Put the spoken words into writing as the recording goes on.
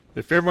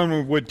If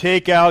everyone would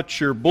take out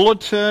your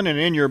bulletin, and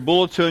in your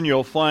bulletin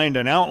you'll find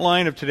an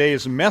outline of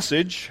today's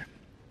message,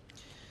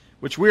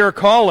 which we are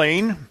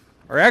calling,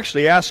 or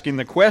actually asking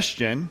the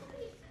question,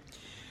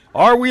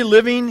 are we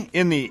living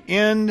in the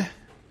end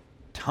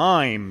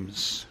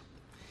times?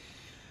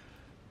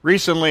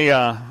 Recently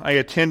I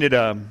attended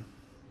a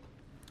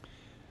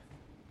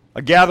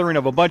gathering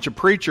of a bunch of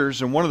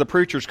preachers, and one of the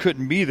preachers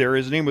couldn't be there.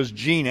 His name was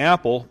Gene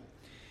Apple,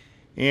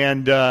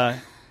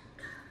 and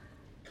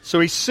so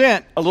he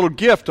sent a little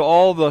gift to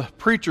all the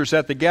preachers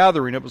at the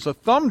gathering. It was a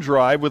thumb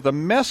drive with a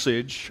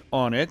message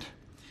on it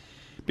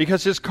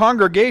because his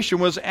congregation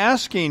was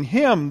asking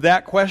him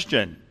that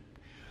question.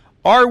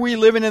 Are we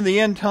living in the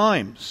end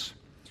times?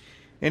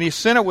 And he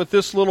sent it with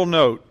this little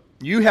note.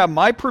 You have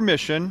my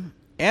permission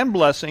and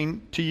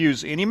blessing to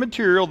use any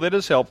material that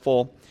is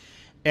helpful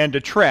and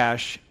to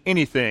trash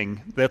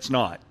anything that's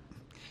not.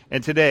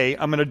 And today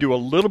I'm going to do a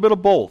little bit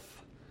of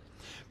both.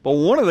 But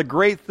one of the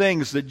great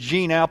things that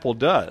Gene Apple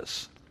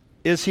does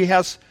is he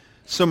has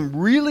some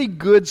really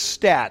good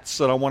stats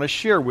that I want to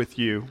share with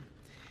you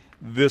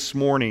this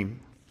morning.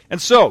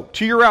 And so,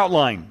 to your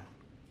outline,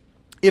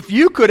 if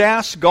you could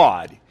ask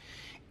God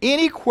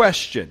any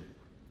question,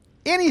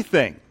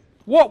 anything,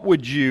 what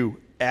would you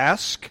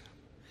ask?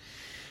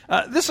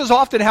 This is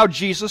often how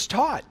Jesus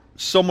taught.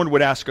 Someone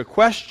would ask a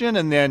question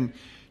and then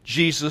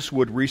Jesus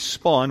would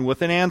respond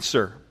with an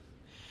answer.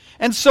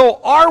 And so,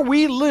 are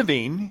we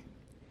living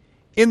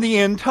in the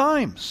end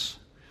times?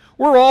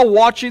 We're all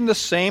watching the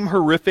same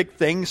horrific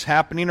things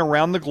happening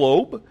around the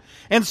globe.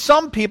 And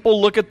some people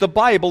look at the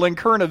Bible and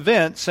current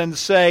events and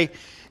say,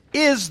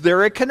 is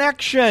there a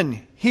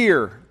connection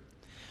here?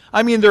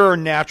 I mean, there are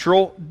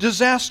natural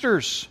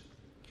disasters.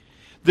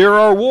 There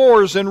are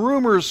wars and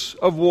rumors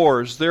of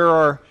wars. There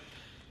are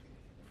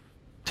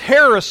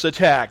terrorist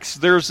attacks.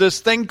 There's this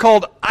thing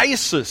called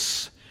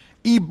ISIS,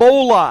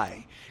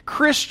 Ebola.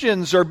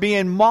 Christians are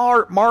being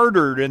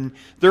martyred and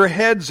their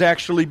heads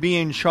actually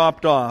being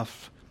chopped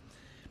off.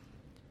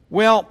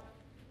 Well,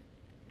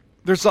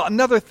 there's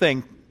another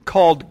thing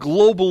called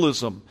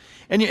globalism.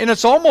 And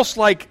it's almost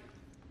like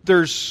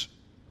there's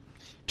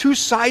two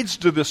sides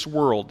to this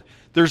world.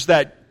 There's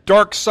that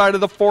dark side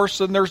of the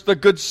force and there's the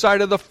good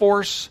side of the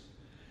force.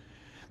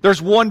 There's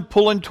one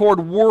pulling toward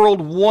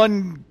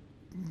one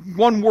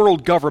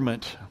world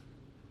government,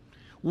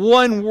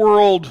 one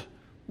world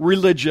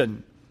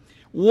religion,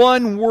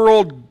 one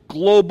world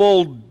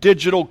global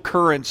digital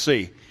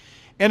currency,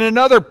 and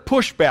another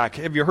pushback.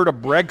 Have you heard of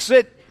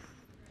Brexit?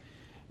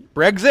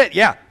 Brexit?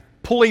 Yeah,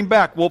 pulling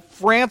back. Well,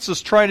 France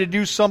is trying to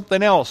do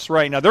something else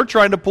right now. They're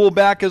trying to pull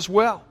back as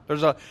well.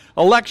 There's an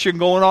election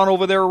going on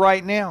over there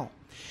right now.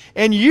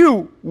 And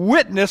you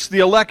witnessed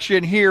the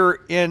election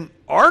here in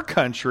our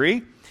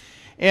country,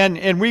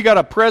 and we got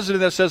a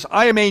president that says,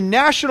 I am a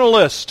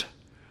nationalist.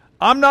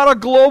 I'm not a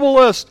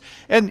globalist.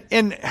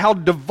 And how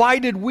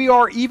divided we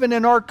are even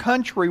in our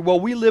country. Well,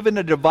 we live in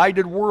a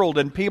divided world,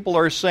 and people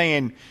are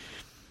saying,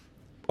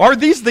 are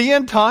these the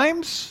end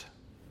times?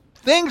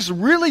 Things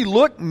really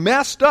look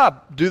messed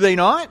up, do they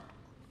not?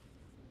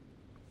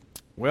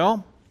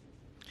 Well,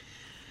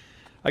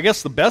 I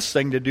guess the best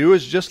thing to do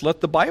is just let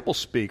the Bible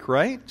speak,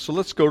 right? So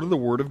let's go to the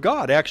Word of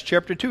God. Acts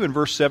chapter 2 and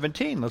verse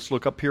 17. Let's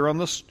look up here on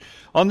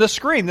the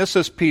screen. This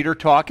is Peter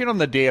talking on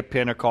the day of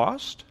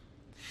Pentecost.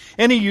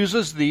 And he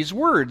uses these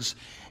words,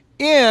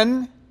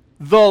 in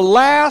the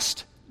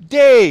last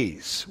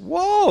days.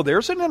 Whoa,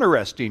 there's an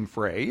interesting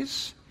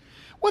phrase.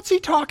 What's he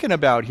talking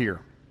about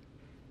here?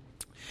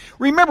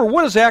 Remember,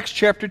 what is Acts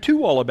chapter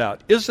 2 all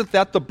about? Isn't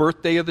that the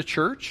birthday of the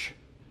church?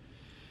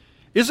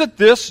 Isn't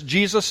this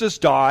Jesus has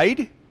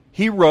died,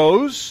 he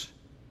rose,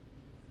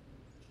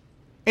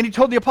 and he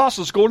told the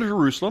apostles, go to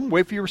Jerusalem,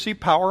 wait for you to receive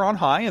power on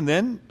high, and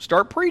then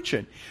start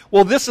preaching.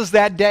 Well, this is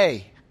that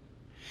day.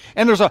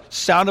 And there's a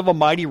sound of a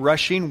mighty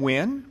rushing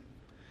wind.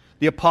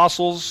 The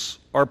apostles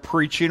are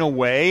preaching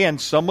away, and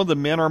some of the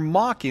men are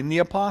mocking the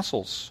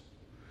apostles.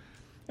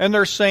 And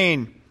they're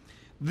saying,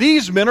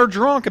 these men are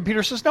drunk. And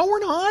Peter says, no, we're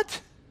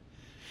not.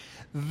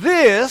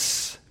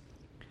 This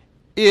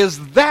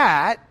is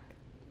that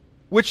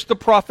which the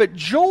prophet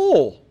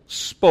Joel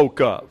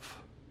spoke of.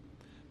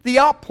 The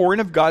outpouring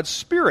of God's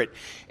Spirit.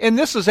 And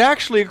this is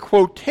actually a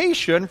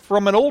quotation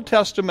from an Old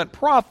Testament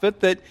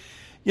prophet that,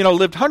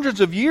 lived hundreds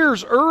of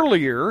years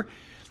earlier.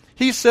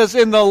 He says,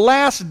 in the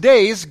last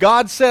days,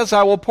 God says,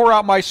 I will pour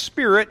out my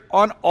Spirit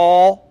on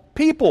all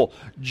people.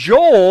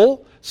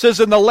 Joel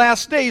says in the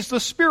last days, the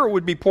Spirit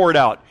would be poured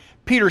out.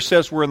 Peter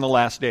says we're in the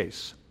last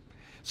days.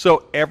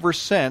 So ever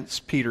since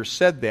Peter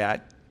said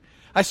that,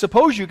 I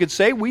suppose you could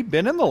say we've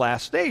been in the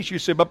last days. You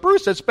say, but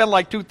Bruce, it's been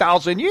like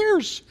 2,000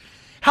 years.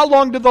 How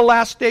long did the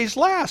last days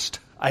last?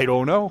 I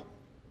don't know.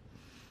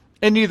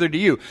 And neither do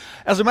you.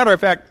 As a matter of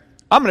fact,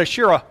 I'm going to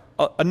share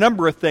a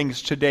number of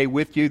things today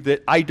with you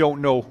that I don't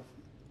know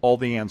all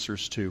the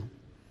answers to.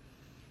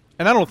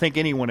 And I don't think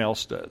anyone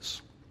else does.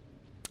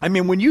 I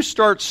mean, when you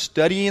start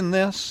studying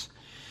this,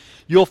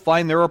 you'll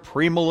find there are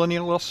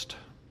premillennialists,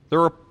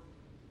 there are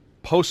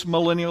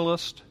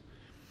postmillennialists,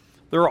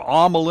 there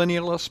are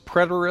amillennialists,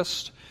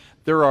 preterists,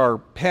 There are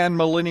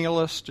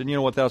pan-millennialists, and you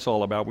know what that's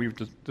all about. We've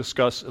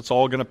discussed it's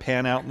all going to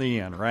pan out in the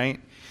end, right?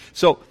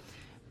 So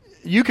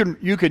you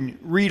can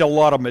read a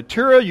lot of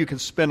material, you can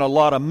spend a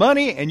lot of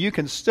money, and you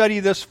can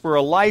study this for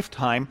a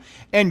lifetime.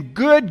 And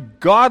good,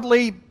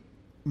 godly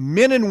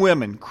men and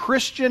women,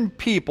 Christian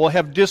people,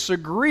 have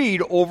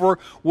disagreed over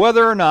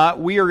whether or not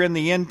we are in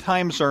the end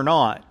times or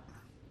not.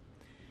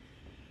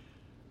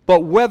 But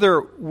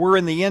whether we're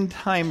in the end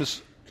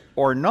times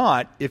or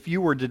not, if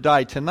you were to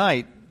die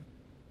tonight,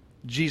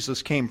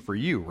 Jesus came for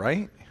you,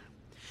 right?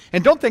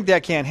 And don't think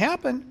that can't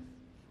happen.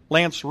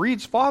 Lance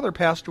Reed's father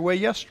passed away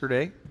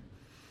yesterday,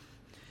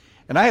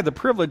 and I had the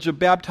privilege of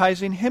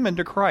baptizing him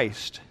into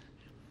Christ.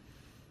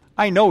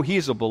 I know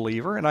he's a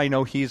believer, and I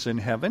know he's in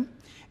heaven,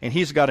 and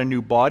he's got a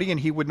new body, and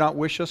he would not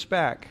wish us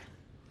back.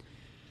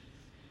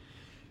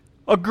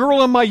 A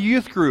girl in my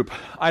youth group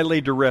I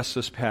laid to rest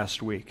this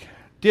past week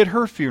did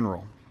her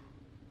funeral.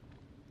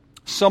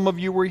 Some of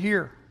you were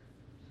here.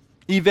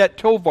 Yvette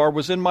Tovar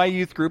was in my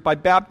youth group. I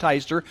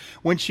baptized her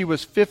when she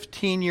was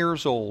 15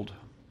 years old.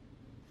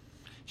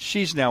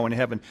 She's now in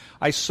heaven.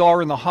 I saw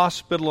her in the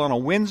hospital on a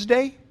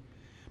Wednesday.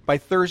 By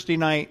Thursday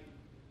night,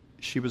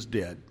 she was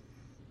dead.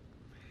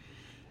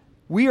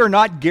 We are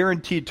not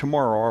guaranteed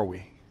tomorrow, are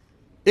we?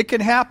 It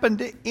can happen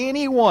to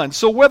anyone.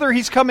 So whether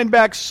he's coming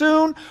back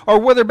soon or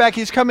whether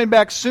he's coming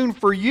back soon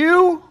for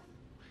you,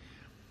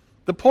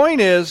 the point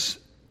is,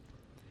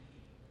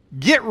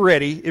 get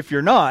ready if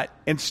you're not,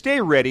 and stay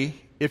ready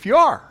if you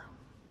are.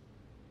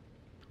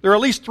 There are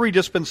at least 3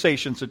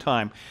 dispensations of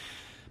time.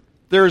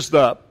 There's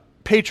the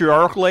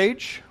patriarchal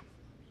age,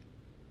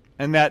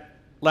 and that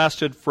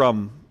lasted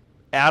from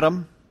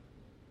Adam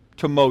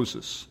to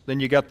Moses. Then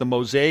you got the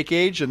Mosaic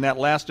age, and that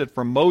lasted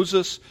from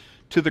Moses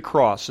to the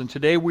cross. And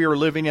today we are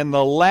living in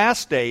the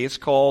last days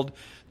called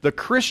the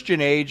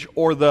Christian age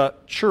or the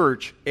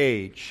church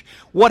age.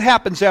 What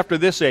happens after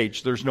this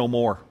age? There's no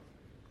more.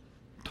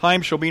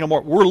 Time shall be no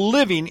more. We're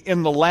living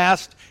in the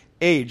last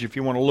age, if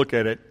you want to look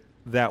at it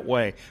that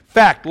way.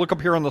 Fact, look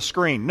up here on the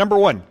screen. Number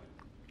 1.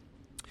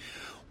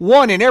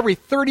 1 in every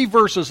 30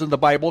 verses in the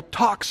Bible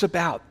talks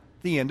about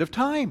the end of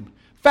time.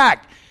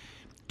 Fact,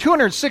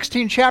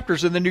 216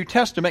 chapters in the New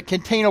Testament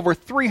contain over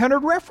 300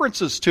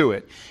 references to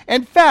it.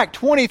 In fact,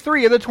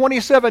 23 of the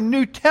 27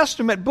 New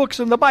Testament books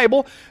in the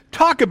Bible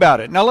talk about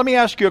it. Now let me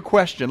ask you a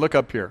question. Look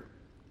up here.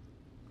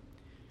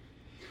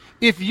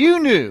 If you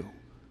knew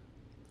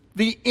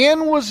the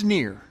end was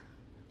near,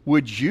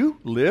 would you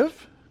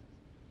live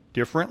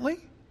differently?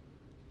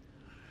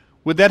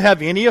 Would that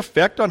have any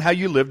effect on how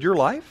you lived your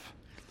life?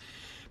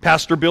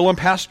 Pastor Bill and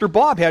Pastor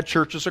Bob had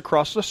churches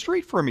across the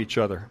street from each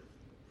other.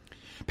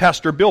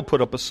 Pastor Bill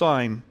put up a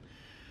sign,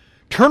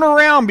 "Turn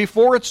around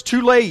before it's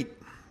too late."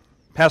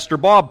 Pastor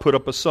Bob put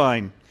up a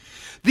sign,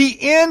 "The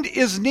end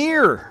is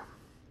near."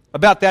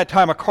 About that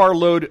time, a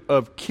carload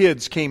of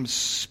kids came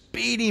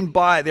speeding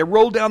by. They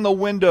rolled down the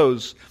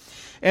windows,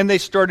 and they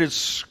started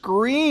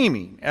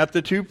screaming at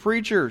the 2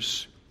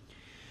 preachers.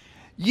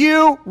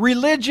 "You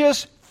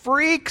religious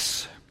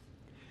freaks!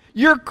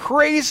 You're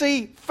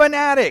crazy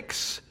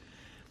fanatics!"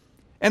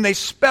 And they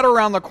sped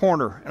around the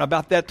corner, and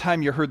about that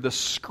time you heard the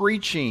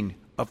screeching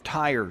of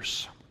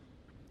tires,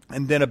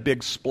 and then a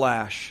big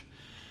splash.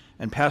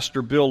 And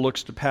Pastor Bill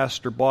looks to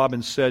Pastor Bob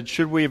and said,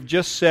 "Should we have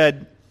just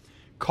said,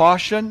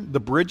 'Caution, the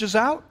bridge is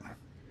out'?"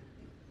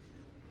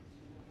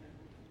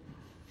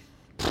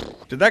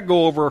 Did that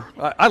go over?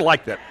 I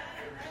like that.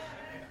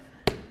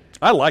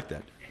 I like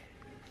that.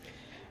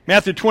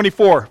 Matthew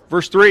 24,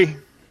 verse 3.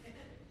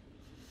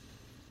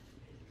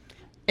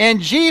 And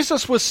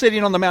Jesus was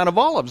sitting on the Mount of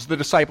Olives. The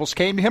disciples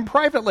came to him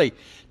privately.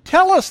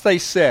 "Tell us," they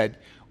said,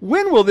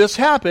 "when will this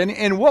happen,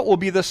 and what will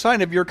be the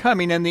sign of your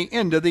coming and the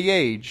end of the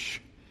age?"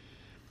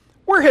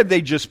 Where had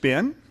they just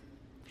been?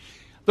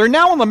 They're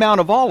now on the Mount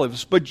of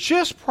Olives, but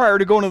just prior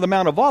to going to the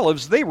Mount of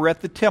Olives, they were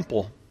at the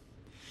temple.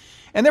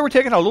 And they were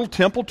taking a little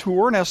temple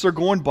tour, and as they're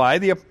going by,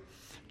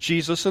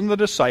 Jesus and the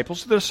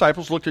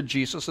disciples looked at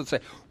Jesus and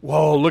said,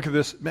 "Whoa, look at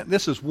this. Man,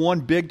 this is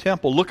one big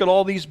temple. Look at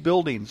all these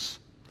buildings.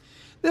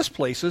 This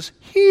place is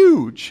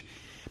huge."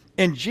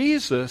 And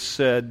Jesus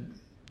said,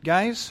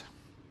 "Guys,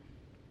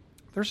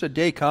 there's a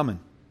day coming.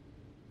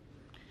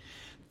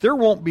 There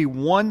won't be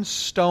one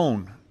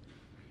stone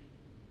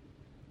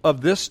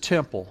of this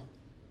temple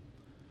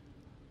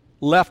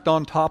left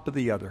on top of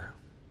the other.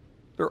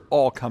 They're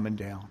all coming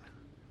down."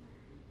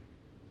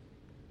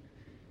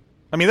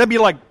 I mean, that'd be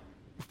like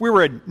if we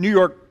were in New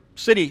York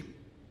City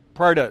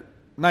prior to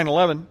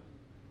 9/11,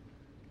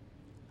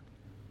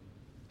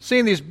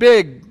 seeing these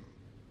big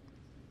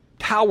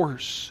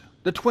towers,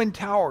 the Twin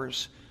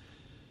Towers,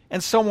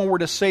 and someone were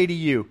to say to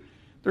you,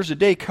 "There's a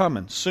day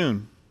coming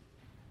soon.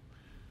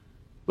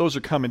 Those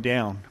are coming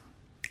down."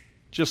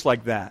 Just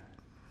like that.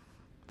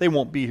 They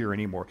won't be here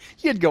anymore.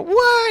 You'd go,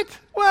 "What?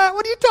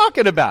 What are you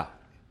talking about?"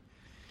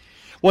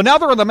 Well, now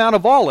they're on the Mount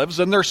of Olives,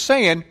 and they're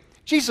saying,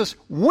 "Jesus,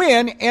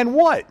 when and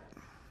what?"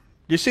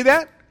 Do you see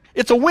that?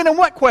 It's a when and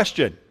what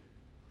question.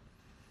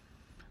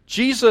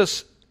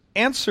 Jesus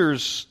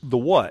answers the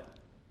what.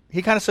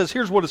 He kind of says,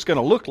 here's what it's going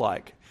to look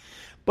like.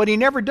 but he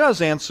never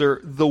does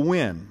answer the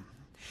when.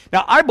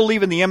 Now, I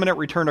believe in the imminent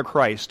return of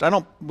Christ.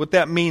 What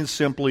that means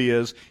simply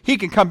is he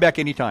can come back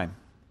anytime.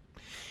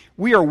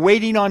 We are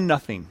waiting on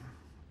nothing.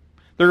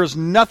 There is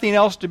nothing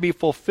else to be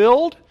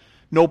fulfilled,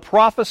 no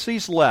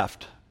prophecies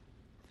left.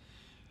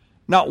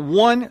 Not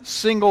one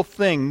single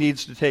thing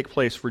needs to take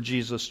place for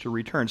Jesus to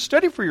return.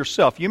 Study for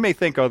yourself. You may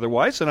think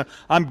otherwise, and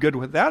I'm good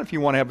with that. If you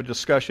want to have a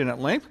discussion at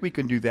length, we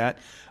can do that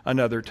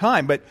another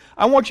time. But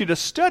I want you to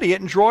study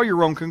it and draw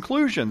your own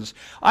conclusions.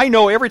 I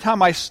know every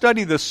time I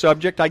study this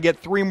subject, I get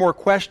 3 more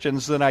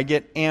questions than I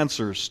get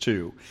answers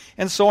to.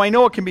 And so I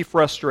know it can be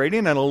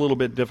frustrating and a little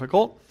bit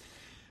difficult.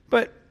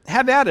 But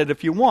have at it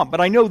if you want. But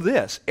I know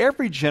this.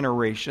 Every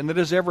generation that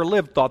has ever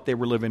lived thought they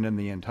were living in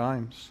the end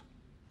times.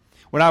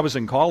 When I was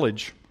in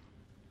college,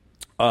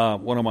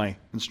 one of my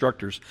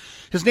instructors,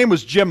 his name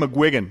was Jim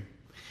McGuigan.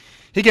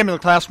 He came into the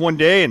class one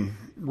day and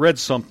read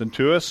something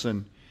to us,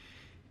 and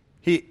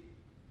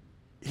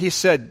he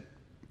said,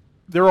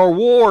 there are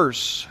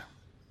wars.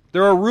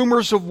 There are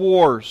rumors of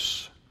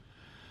wars.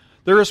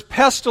 There is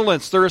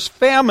pestilence. There is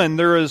famine.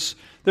 There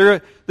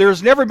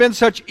has never been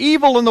such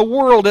evil in the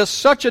world as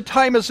such a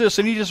time as this.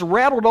 And he just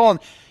rattled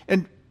on.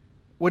 And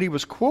what he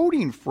was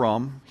quoting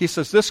from, he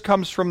says, this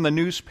comes from the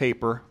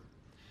newspaper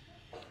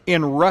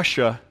in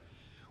Russia,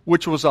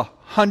 which was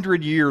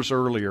 100 years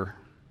earlier.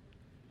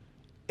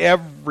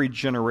 Every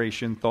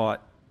generation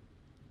thought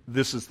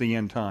this is the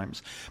end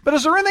times. But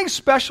is there anything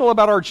special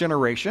about our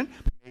generation?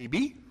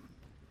 Maybe.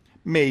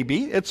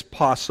 Maybe. It's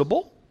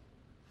possible.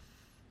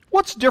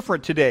 What's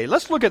different today?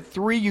 Let's look at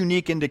 3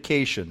 unique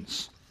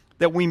indications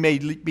that we may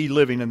be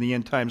living in the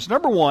end times.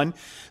 Number 1,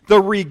 the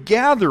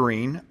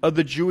regathering of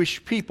the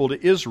Jewish people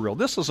to Israel.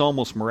 This is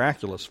almost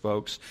miraculous,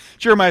 folks.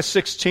 Jeremiah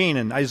 16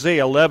 and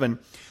Isaiah 11.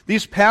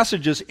 These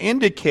passages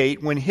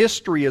indicate when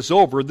history is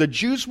over, the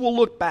Jews will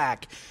look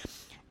back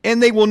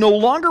and they will no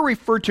longer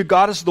refer to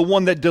God as the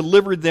one that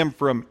delivered them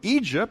from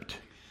Egypt.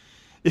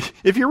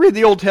 If you read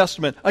the Old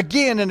Testament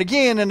again and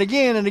again and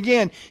again and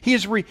again,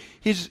 he's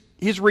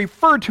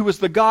referred to as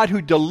the God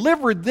who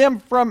delivered them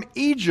from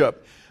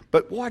Egypt.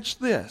 But watch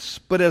this.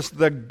 But as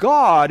the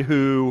God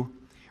who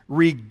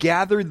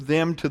regathered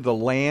them to the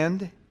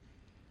land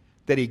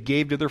that he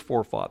gave to their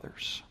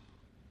forefathers.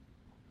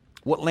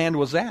 What land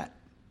was that?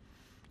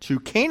 To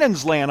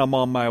Canaan's land I'm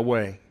on my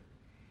way.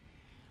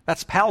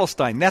 That's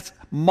Palestine. That's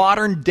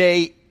modern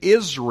day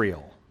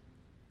Israel.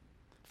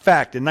 In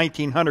fact, in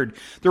 1900,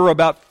 there were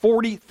about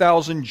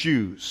 40,000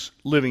 Jews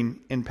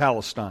living in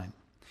Palestine.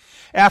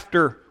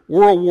 After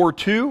World War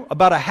II,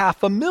 about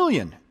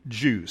 500,000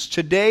 Jews.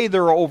 Today,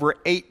 there are over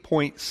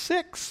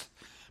 8.6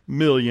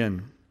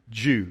 million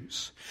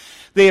Jews.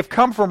 They have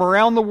come from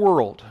around the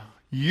world.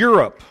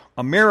 Europe,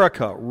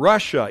 America,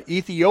 Russia,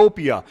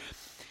 Ethiopia.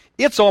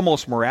 It's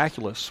almost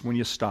miraculous when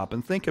you stop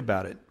and think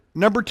about it.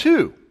 Number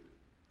 2,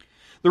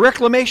 the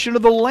reclamation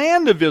of the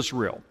land of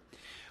Israel.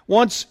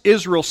 Once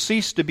Israel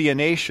ceased to be a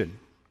nation,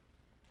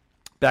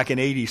 back in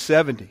AD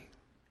 70,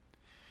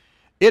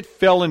 it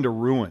fell into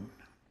ruin.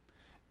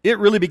 It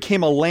really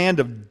became a land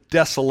of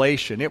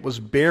desolation. It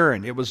was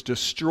barren. It was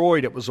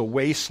destroyed. It was a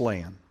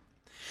wasteland.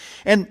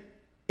 And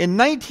in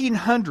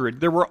 1900,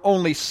 there were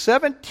only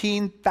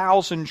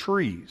 17,000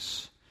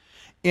 trees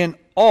in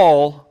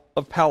all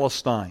of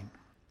Palestine.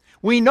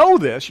 We know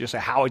this. You say,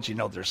 how would you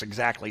know there's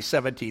exactly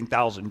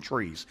 17,000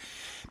 trees?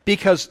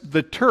 Because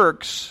the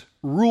Turks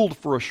ruled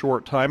for a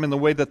short time, and the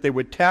way that they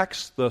would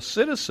tax the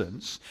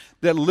citizens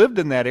that lived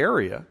in that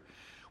area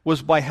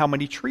was by how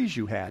many trees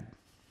you had.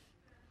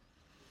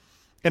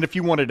 And if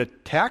you wanted a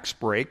tax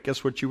break,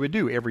 guess what you would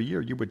do? Every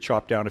year you would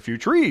chop down a few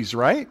trees,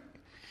 right?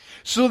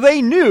 So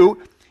they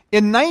knew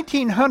in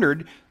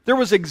 1900 there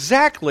was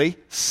exactly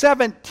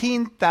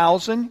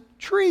 17,000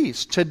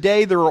 trees.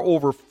 Today there are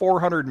over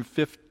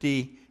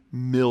 450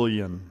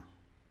 million. In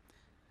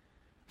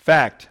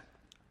fact,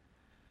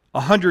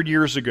 100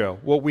 years ago,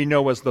 what we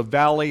know as the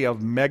Valley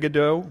of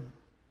Megiddo,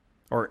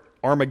 or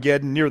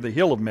Armageddon, near the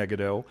hill of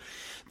Megiddo,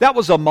 that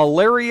was a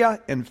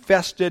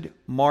malaria-infested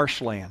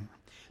marshland.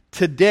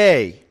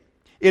 Today,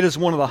 it is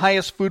one of the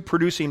highest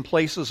food-producing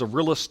places of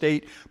real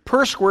estate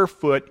per square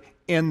foot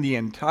in the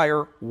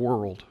entire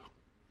world.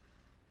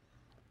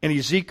 And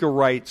Ezekiel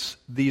writes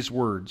these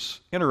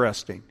words.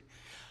 Interesting.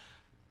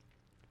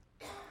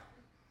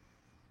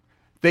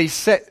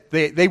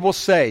 They will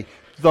say,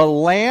 the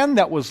land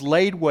that was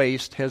laid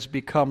waste has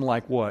become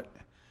like what?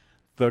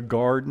 The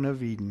Garden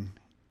of Eden.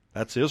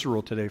 That's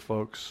Israel today,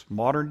 folks.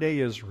 Modern day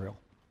Israel.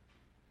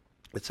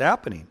 It's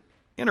happening.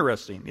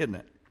 Interesting, isn't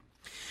it?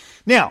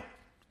 Now,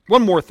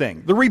 one more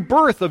thing. The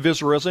rebirth of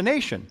Israel as a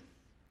nation.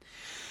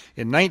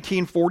 In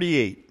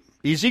 1948,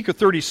 Ezekiel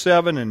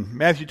 37 and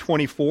Matthew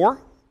 24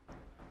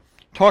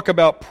 talk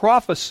about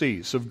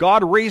prophecies of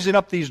God raising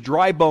up these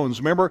dry bones.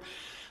 Remember,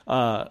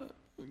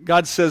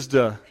 God says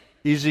to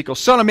Ezekiel,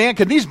 Son of man,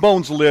 can these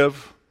bones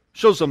live?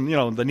 Shows them,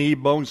 the knee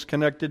bones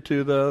connected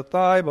to the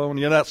thigh bone.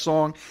 That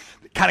song.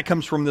 It kind of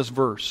comes from this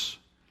verse.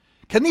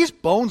 Can these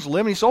bones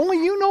live? And he says,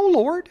 only you know,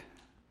 Lord.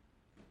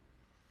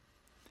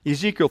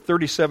 Ezekiel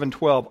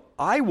 37:12,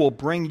 I will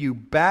bring you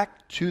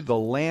back to the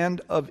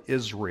land of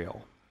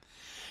Israel.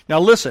 Now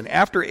listen,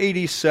 after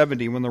AD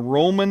 70, when the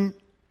Roman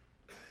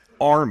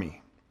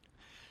army,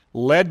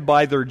 led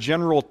by their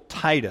general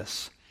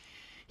Titus,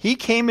 he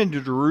came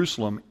into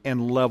Jerusalem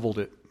and leveled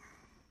it,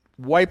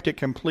 wiped it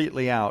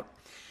completely out.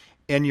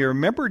 And you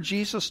remember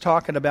Jesus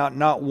talking about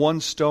not one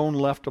stone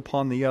left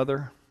upon the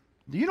other?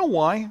 Do you know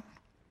why?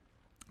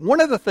 One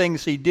of the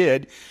things he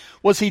did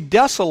was he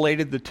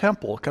desolated the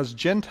temple because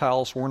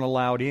Gentiles weren't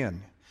allowed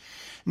in.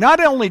 Not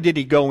only did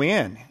he go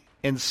in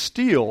and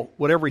steal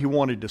whatever he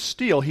wanted to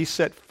steal, he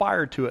set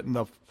fire to it, and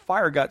the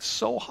fire got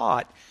so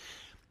hot,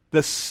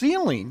 the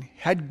ceiling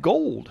had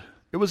gold.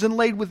 It was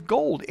inlaid with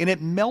gold, and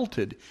it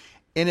melted.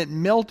 And it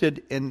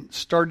melted and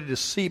started to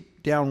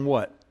seep down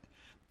what?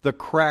 The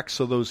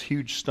cracks of those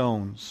huge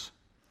stones.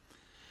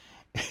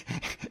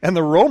 And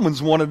the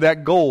Romans wanted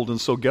that gold,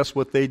 and so guess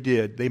what they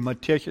did? They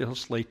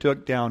meticulously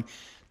took down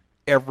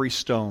every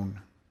stone,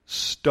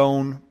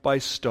 stone by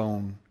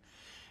stone,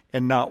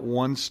 and not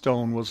one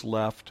stone was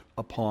left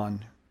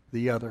upon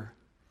the other.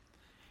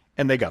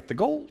 And they got the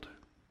gold.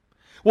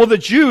 Well, the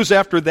Jews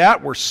after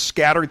that were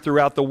scattered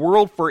throughout the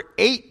world for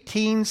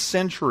 18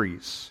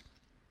 centuries.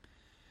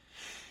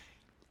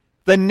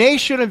 The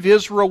nation of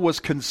Israel was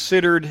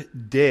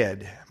considered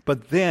dead,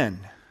 but then,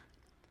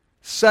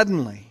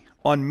 suddenly,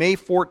 on May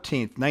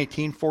 14th,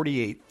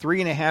 1948,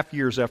 3.5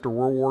 years after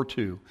World War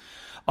II,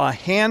 a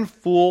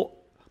handful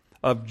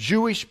of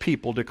Jewish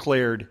people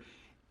declared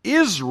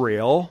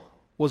Israel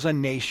was a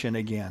nation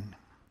again.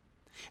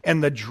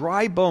 And the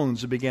dry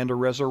bones began to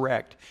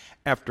resurrect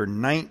after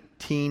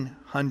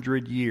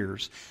 1,900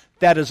 years.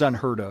 That is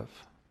unheard of.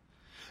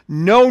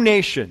 No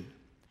nation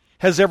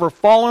has ever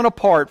fallen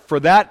apart for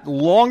that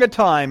long a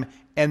time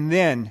and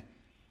then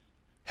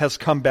has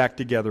come back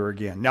together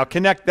again. Now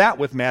connect that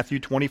with Matthew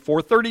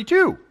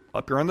 24:32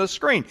 up here on the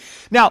screen.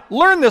 Now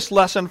learn this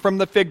lesson from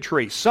the fig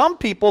tree. Some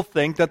people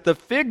think that the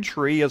fig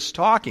tree is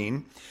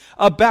talking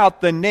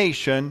about the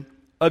nation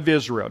of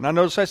Israel. Now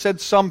notice I said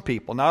some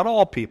people, not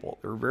all people.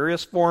 There are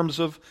various forms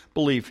of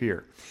belief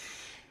here.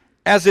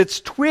 As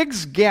its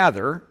twigs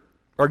gather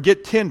or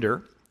get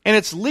tender and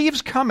its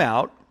leaves come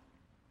out,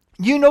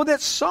 you know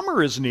that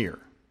summer is near.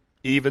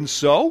 Even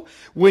so,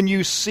 when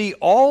you see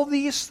all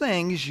these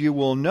things, you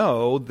will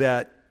know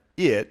that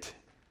it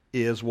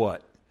is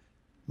what?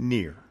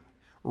 Near.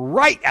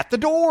 Right at the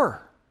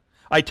door.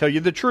 I tell you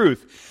the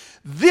truth.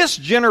 This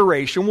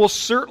generation will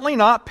certainly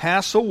not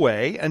pass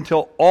away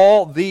until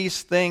all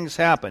these things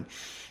happen.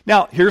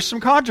 Now, here's some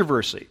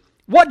controversy.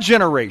 What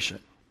generation?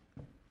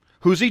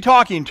 Who's he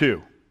talking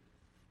to?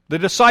 The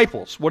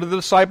disciples. What do the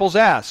disciples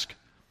ask?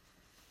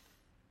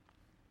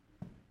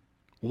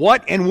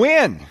 What and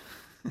when?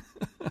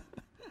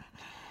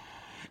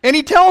 And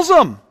he tells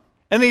them.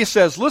 And he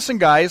says, listen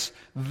guys,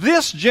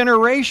 this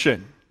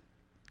generation,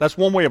 that's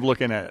one way of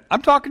looking at it.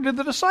 I'm talking to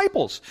the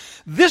disciples.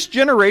 This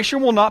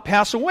generation will not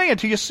pass away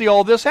until you see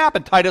all this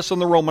happen. Titus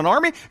and the Roman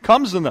army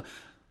comes and the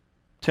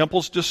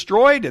temple's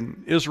destroyed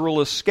and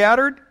Israel is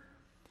scattered.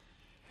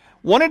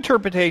 One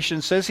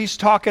interpretation says he's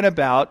talking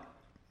about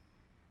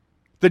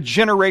the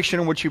generation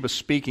in which he was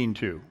speaking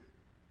to,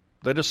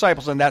 the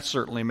disciples, and that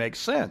certainly makes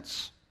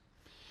sense.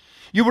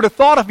 You would have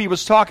thought if he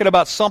was talking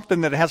about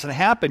something that hasn't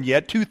happened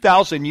yet,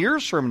 2,000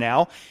 years from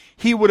now,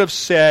 he would have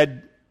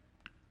said,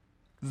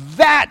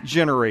 that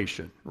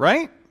generation,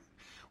 right?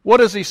 What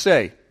does he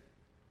say?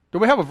 Do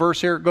we have a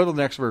verse here? Go to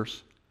the next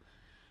verse.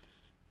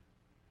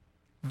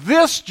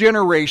 This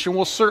generation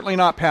will certainly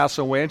not pass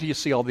away until you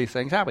see all these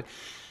things happen.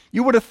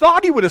 You would have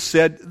thought he would have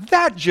said,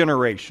 that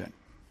generation,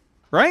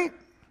 right?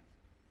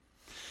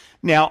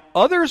 Now,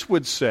 others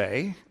would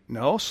say,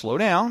 no, slow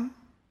down.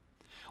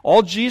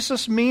 All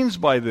Jesus means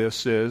by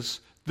this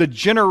is the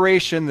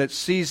generation that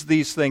sees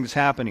these things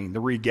happening, the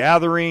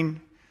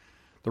regathering,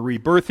 the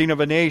rebirthing of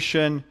a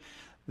nation,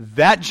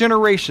 that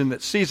generation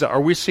that sees it.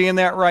 Are we seeing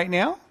that right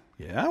now?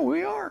 Yeah,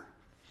 we are.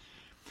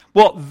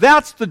 Well,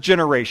 that's the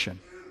generation.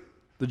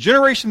 The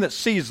generation that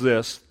sees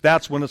this,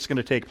 that's when it's going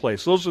to take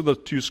place. Those are the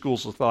two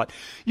schools of thought.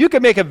 You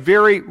can make a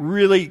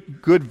really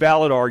good,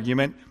 valid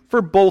argument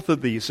for both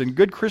of these, and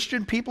good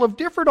Christian people have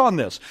differed on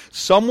this.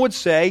 Some would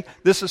say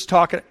this is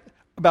talking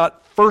about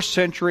 1st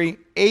century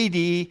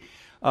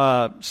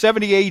AD,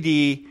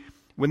 70 AD,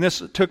 when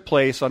this took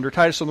place under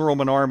Titus and the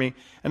Roman army,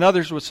 and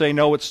others would say,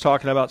 no, it's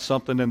talking about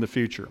something in the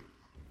future.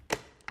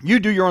 You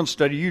do your own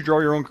study, you draw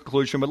your own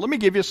conclusion, but let me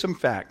give you some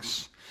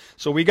facts.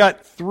 So we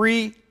got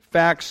 3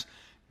 facts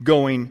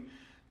going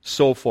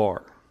so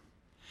far.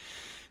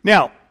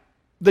 Now,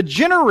 the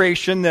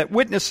generation that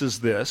witnesses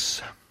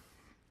this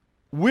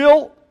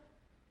will,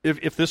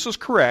 if this is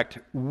correct,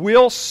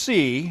 will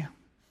see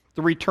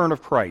the return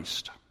of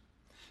Christ.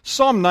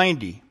 Psalm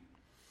 90,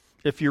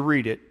 if you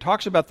read it,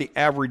 talks about the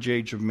average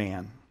age of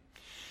man.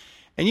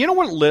 And you know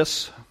what it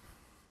lists?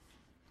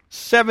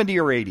 70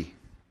 or 80.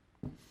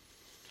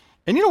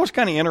 And you know what's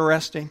kind of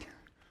interesting?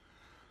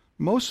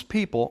 Most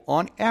people,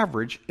 on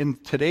average, in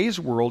today's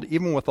world,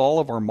 even with all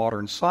of our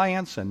modern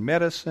science and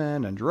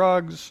medicine and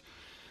drugs,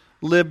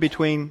 live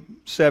between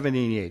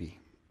 70 and 80.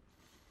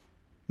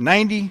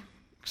 90,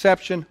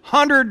 exception.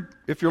 100,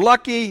 if you're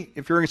lucky,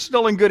 if you're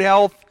still in good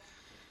health.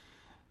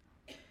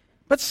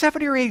 But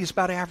 70 or 80 is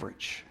about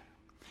average.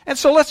 And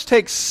so let's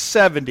take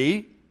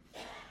 70,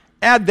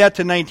 add that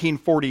to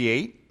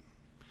 1948,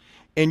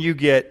 and you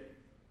get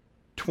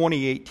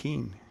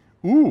 2018.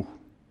 Ooh,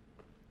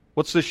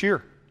 what's this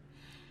year?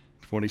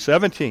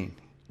 2017.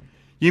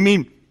 You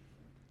mean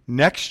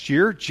next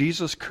year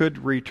Jesus could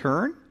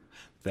return?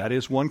 That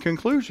is one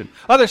conclusion.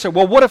 Others say,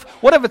 well, what if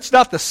it's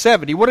not the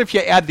 70? What if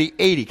you add the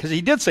 80? Because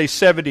he did say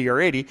 70 or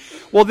 80.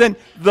 Well, then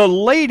the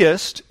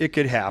latest it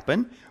could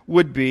happen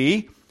would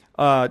be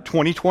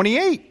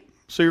 2028.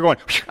 So you're going,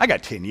 I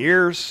got 10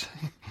 years.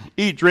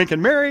 Eat, drink,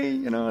 and marry.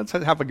 Let's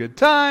have a good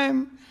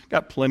time.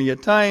 Got plenty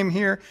of time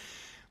here.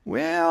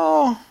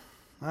 Well,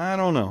 I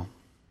don't know.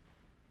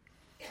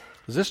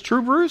 Is this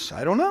true, Bruce?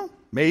 I don't know.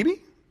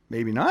 Maybe.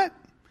 Maybe not.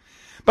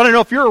 But I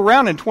know if you're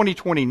around in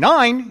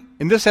 2029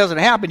 and this hasn't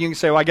happened, you can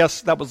say, well, I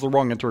guess that was the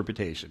wrong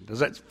interpretation. Is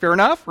that fair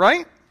enough,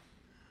 right?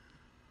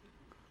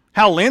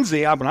 Hal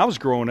Lindsey, when I was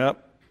growing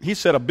up, he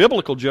said a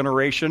biblical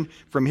generation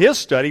from his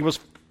study was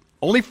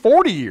only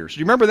 40 years.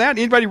 Do you remember that?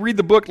 Anybody read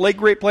the book Late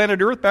Great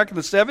Planet Earth back in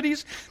the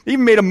 70s? They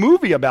even made a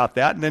movie about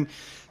that. And then,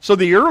 so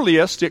the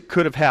earliest it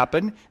could have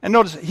happened, and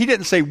notice he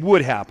didn't say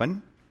would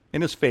happen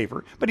in his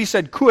favor, but he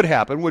said could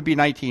happen, would be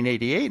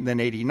 1988, and then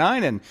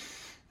 89, and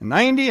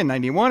 90 and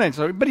 91, and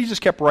so, but he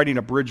just kept writing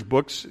abridged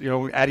books,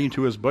 adding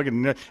to his book,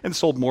 and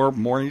sold more,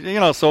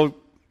 so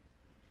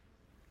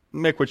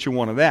make what you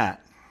want of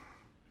that.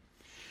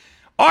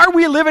 Are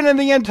we living in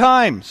the end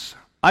times?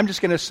 I'm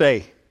just going to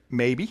say,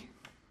 maybe,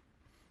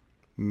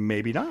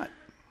 maybe not.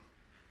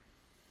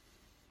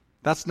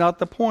 That's not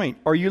the point.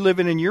 Are you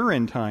living in your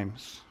end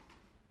times?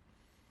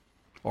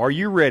 Are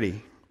you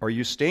ready? Are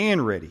you staying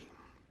ready?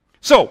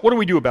 So, what do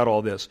we do about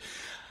all this?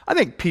 I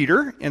think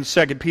Peter, in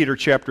 2 Peter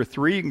chapter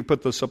 3, you can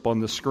put this up on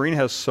the screen,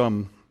 has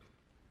some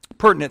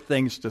pertinent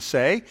things to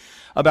say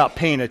about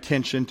paying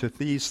attention to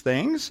these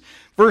things.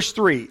 Verse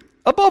 3,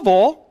 above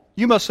all,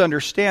 you must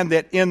understand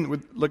that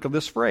look at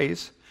this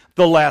phrase,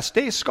 the last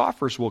days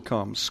scoffers will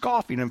come,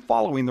 scoffing and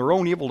following their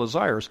own evil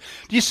desires.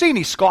 Do you see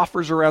any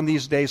scoffers around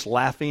these days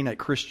laughing at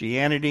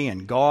Christianity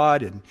and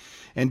God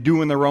and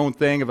doing their own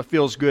thing? If it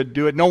feels good,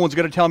 do it. No one's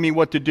going to tell me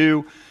what to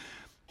do.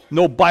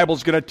 No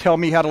Bible's going to tell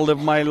me how to live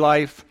my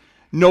life.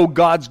 No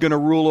God's going to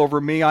rule over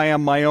me. I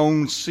am my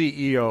own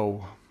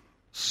CEO.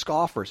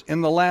 Scoffers. In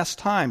the last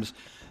times,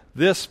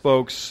 this,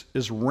 folks,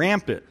 is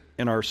rampant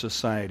in our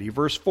society.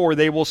 Verse 4,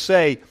 they will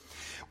say,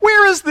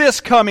 where is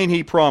this coming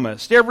he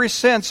promised? Ever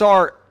since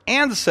our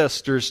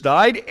ancestors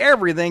died,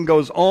 everything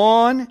goes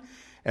on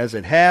as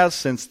it has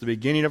since the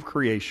beginning of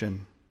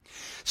creation.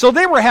 So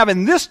they were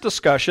having this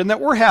discussion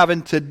that we're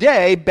having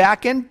today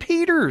back in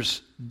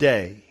Peter's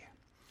day.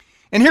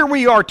 And here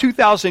we are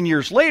 2,000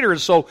 years later,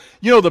 and so,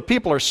 the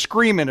people are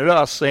screaming at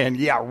us saying,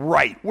 yeah,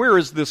 right, where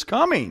is this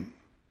coming?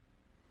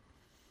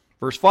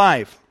 Verse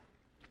 5.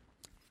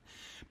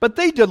 But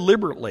they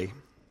deliberately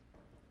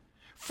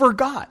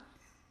forgot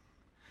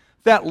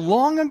that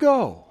long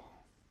ago,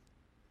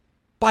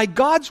 by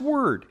God's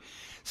word.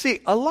 See,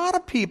 a lot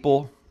of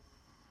people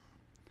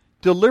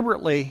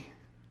deliberately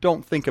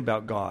don't think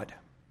about God.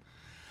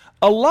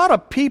 A lot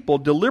of people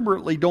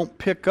deliberately don't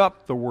pick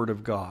up the word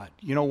of God.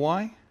 You know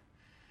why?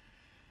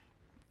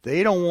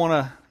 They don't want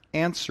to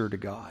answer to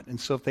God. And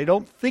so if they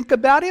don't think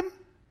about Him,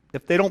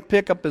 if they don't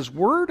pick up His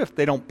word, if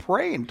they don't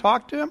pray and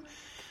talk to Him,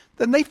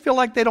 then they feel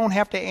like they don't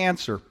have to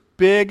answer.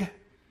 Big,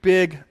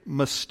 big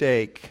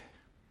mistake.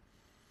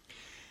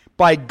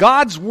 By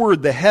God's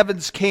word, the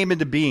heavens came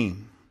into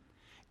being,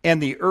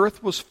 and the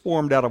earth was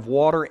formed out of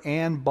water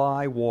and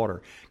by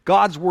water.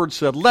 God's word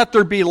said, let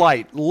there be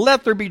light,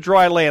 let there be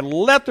dry land,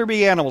 let there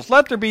be animals,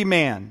 let there be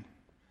man.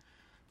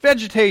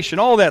 Vegetation,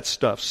 all that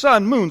stuff,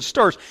 sun, moon,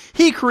 stars.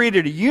 He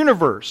created a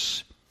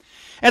universe.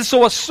 And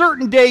so a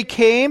certain day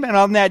came, and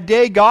on that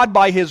day, God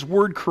by His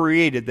word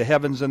created the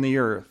heavens and the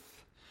earth.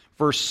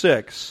 Verse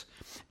 6,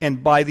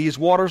 and by these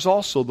waters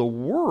also the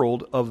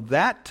world of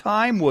that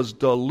time was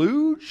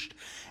deluged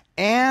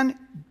and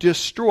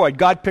destroyed.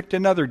 God picked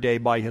another day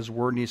by His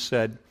word, and He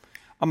said,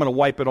 I'm going to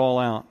wipe it all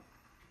out.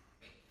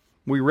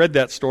 We read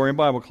that story in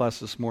Bible class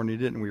this morning,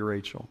 didn't we,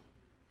 Rachel?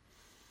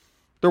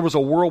 There was a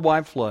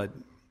worldwide flood.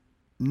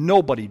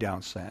 Nobody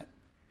doubts that.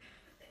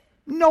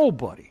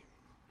 Nobody.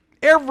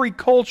 Every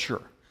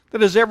culture that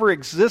has ever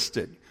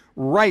existed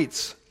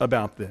writes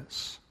about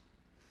this.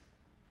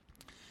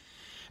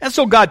 And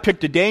so God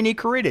picked a day and He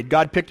created.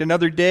 God picked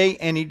another day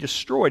and He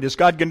destroyed. Is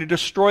God going to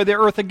destroy the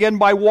earth again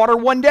by water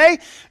one day?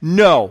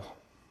 No.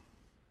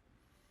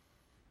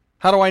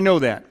 How do I know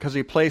that? Because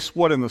He placed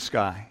what in the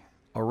sky?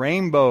 A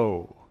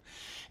rainbow.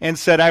 And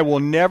said, I will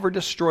never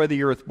destroy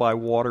the earth by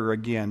water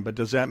again. But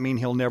does that mean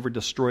He'll never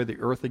destroy the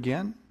earth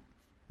again?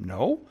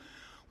 No.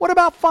 What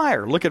about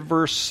fire? Look at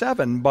verse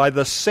 7. By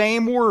the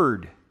same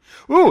word.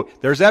 Ooh,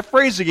 there's that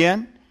phrase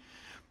again.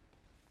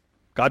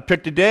 God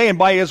picked a day and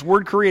by His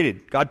word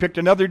created. God picked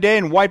another day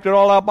and wiped it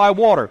all out by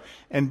water.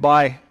 And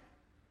by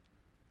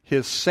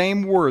His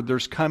same word,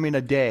 there's coming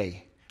a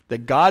day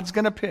that God's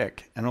going to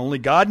pick, and only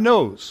God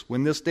knows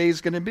when this day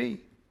is going to be.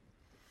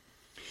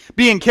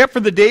 Being kept for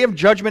the day of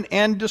judgment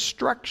and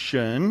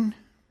destruction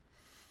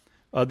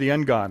of the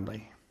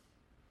ungodly.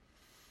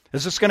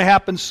 Is this going to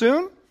happen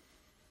soon?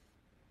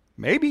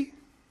 Maybe.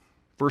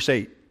 Verse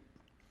 8.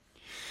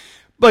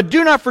 But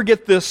do not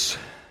forget this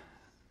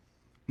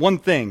one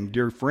thing,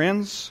 dear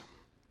friends.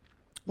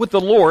 With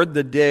the Lord,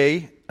 a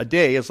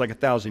day is like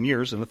 1,000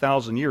 years, and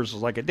 1,000 years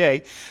is like a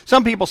day.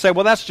 Some people say,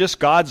 well, that's just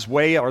God's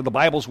way or the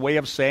Bible's way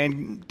of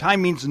saying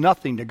time means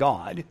nothing to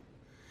God.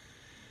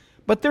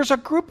 But there's a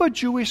group of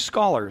Jewish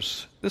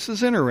scholars, this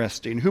is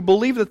interesting, who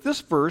believe that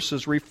this verse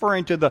is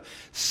referring to the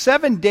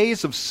 7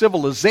 days of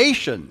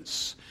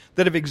civilizations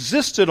that have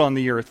existed on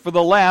the earth for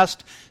the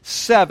last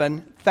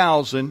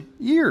 7,000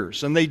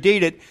 years. And they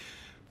date it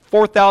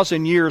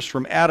 4,000 years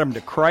from Adam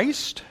to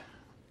Christ.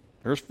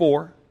 There's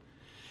 4.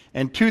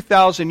 And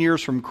 2,000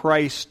 years from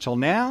Christ till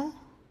now.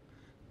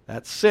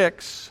 That's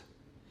 6.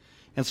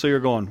 And so you're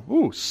going,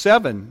 ooh,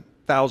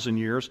 7,000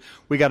 years.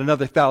 We got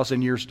another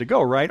 1,000 years to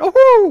go, right?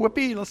 Oh,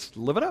 whoopee, let's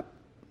live it up.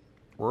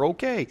 We're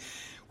okay.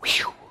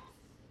 Whew.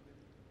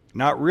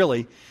 Not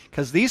really,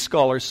 because these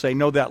scholars say,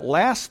 no, that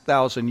last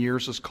 1,000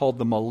 years is called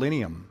the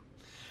millennium,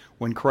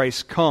 when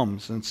Christ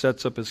comes and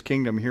sets up his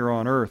kingdom here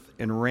on earth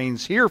and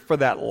reigns here for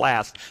that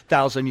last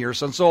 1,000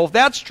 years. And so if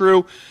that's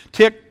true,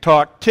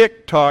 tick-tock,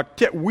 tick-tock,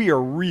 we are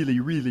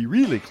really, really,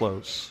 really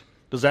close.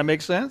 Does that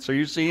make sense? Are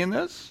you seeing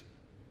this?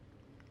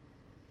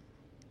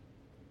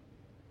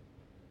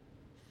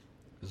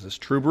 Is this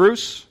true,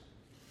 Bruce?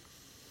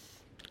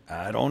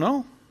 I don't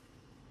know.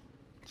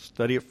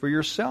 Study it for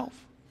yourself.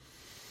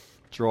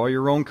 Draw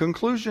your own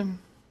conclusion.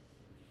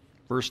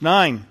 Verse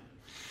 9.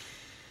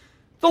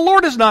 The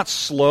Lord is not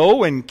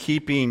slow in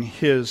keeping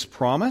his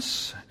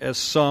promise, as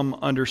some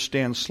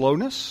understand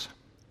slowness.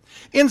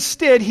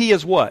 Instead, he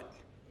is what?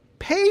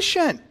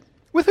 Patient.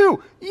 With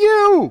who?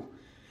 You.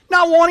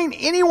 Not wanting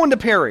anyone to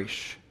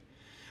perish,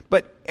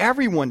 but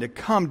everyone to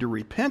come to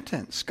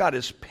repentance. God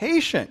is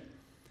patient.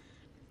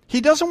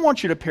 He doesn't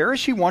want you to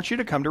perish. He wants you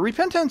to come to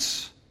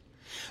repentance.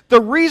 The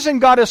reason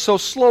God is so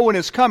slow in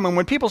his coming,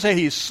 when people say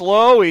he's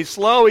slow,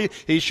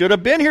 he should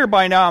have been here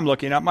by now. I'm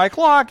looking at my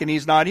clock and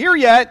he's not here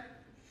yet.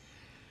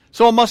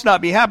 So it must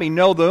not be happening.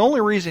 No, the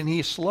only reason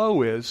he's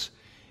slow is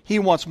he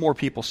wants more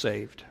people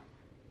saved.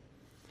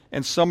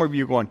 And some of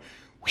you are going,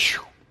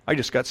 whew, I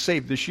just got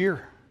saved this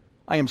year.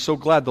 I am so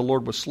glad the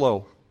Lord was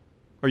slow.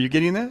 Are you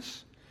getting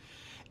this?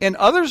 And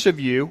others of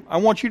you, I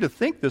want you to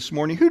think this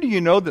morning, who do you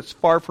know that's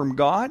far from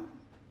God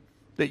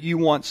that you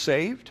want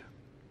saved?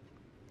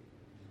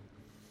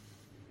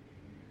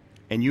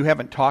 And you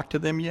haven't talked to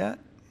them yet?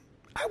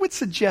 I would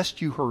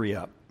suggest you hurry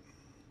up.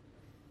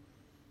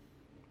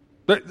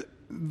 But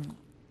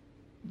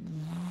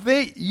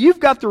you've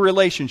got the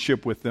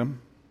relationship with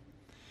them.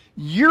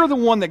 You're the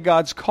one that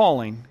God's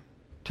calling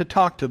to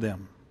talk to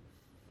them.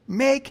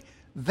 Make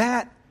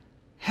that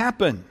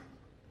happen.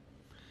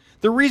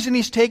 The reason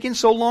he's taking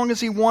so long is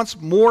he wants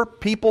more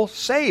people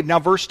saved. Now,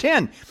 verse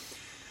 10.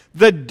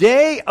 The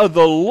day of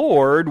the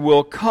Lord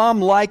will come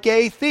like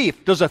a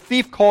thief. Does a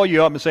thief call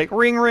you up and say,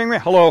 ring, ring, ring?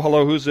 Hello,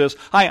 who's this?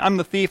 Hi, I'm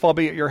the thief. I'll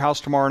be at your house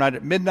tomorrow night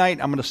at midnight.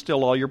 I'm going to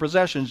steal all your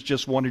possessions.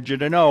 Just wanted you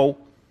to know.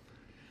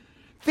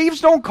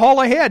 Thieves don't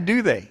call ahead,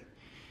 do they?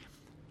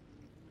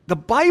 The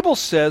Bible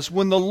says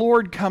when the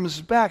Lord comes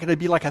back, it'll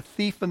be like a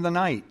thief in the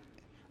night.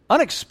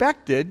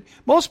 Unexpected.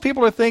 Most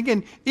people are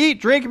thinking,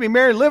 eat, drink, and be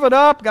merry, live it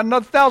up, got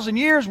another 1,000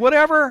 years,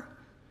 whatever.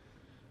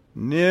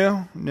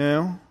 No.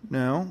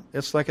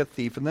 It's like a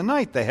thief in the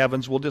night. The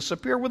heavens will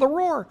disappear with a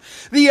roar.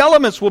 The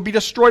elements will be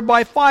destroyed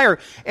by fire.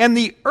 And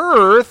the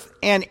earth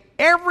and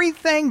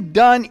everything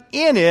done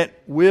in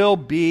it will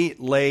be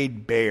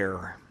laid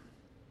bare.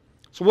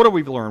 So what have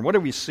we learned? What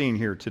have we seen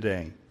here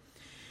today?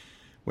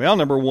 Well,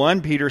 number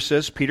one, Peter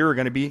says people are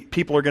going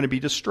to be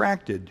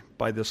distracted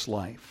by this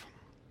life.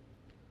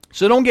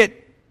 So don't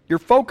get your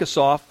focus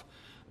off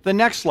the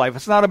next life.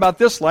 It's not about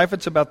this life,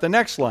 it's about the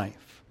next life.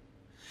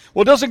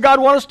 Well, doesn't God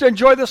want us to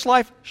enjoy this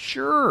life?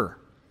 Sure.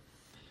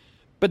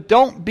 But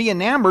don't be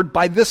enamored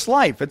by this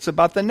life. It's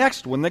about the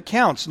next one that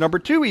counts. Number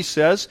two, he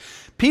says,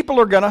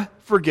 people are going to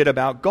forget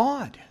about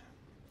God.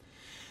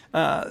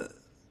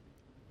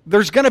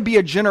 There's going to be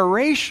a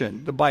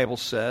generation, the Bible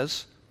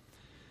says,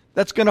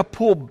 that's going to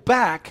pull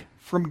back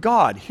from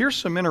God. Here's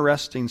some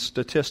interesting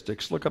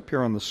statistics. Look up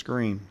here on the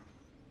screen.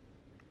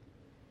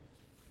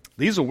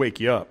 These will wake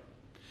you up.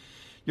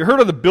 You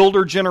heard of the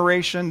builder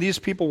generation? These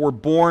people were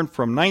born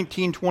from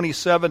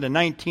 1927 to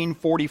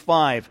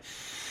 1945.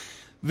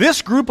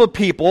 This group of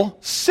people,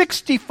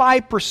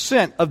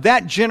 65% of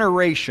that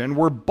generation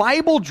were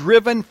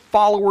Bible-driven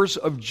followers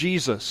of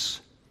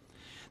Jesus.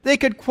 They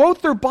could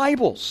quote their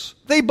Bibles.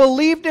 They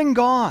believed in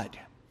God.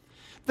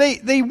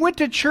 They went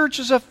to church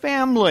as a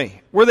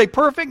family. Were they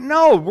perfect?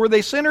 No. Were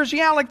they sinners?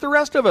 Yeah, like the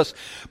rest of us.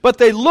 But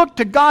they looked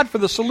to God for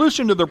the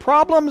solution to their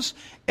problems,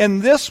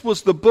 and this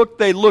was the book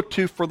they looked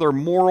to for their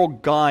moral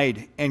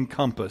guide and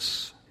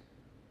compass.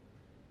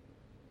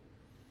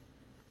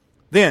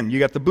 Then you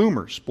got the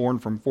boomers, born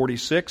from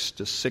 46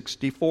 to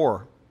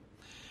 64.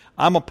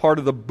 I'm a part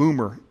of the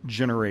boomer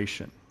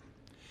generation.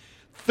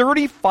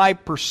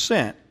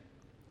 35%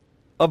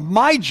 of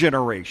my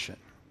generation,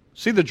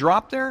 see the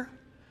drop there,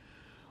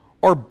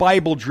 are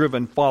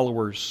Bible-driven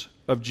followers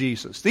of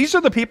Jesus. These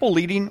are the people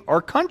leading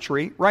our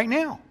country right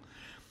now.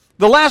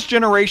 The last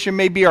generation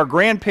may be our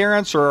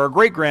grandparents or our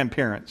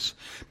great-grandparents,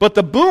 but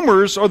the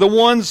boomers are the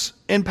ones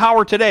in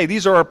power today.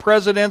 These are our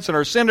presidents and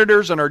our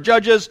senators and our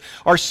judges,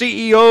 our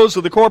CEOs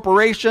of the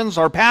corporations,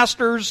 our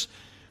pastors.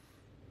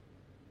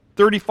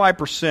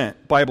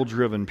 35%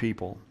 Bible-driven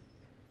people.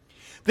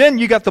 Then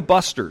you got the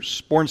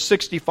busters, born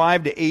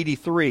 65 to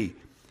 83.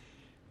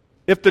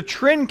 If the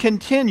trend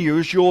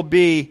continues, you'll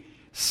be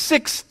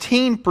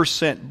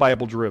 16%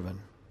 Bible-driven.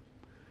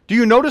 Do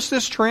you notice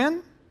this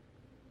trend?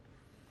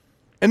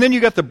 And then you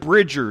got the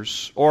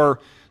bridgers, or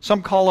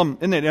some call them,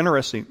 isn't it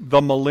interesting,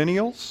 the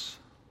millennials?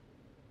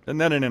 Isn't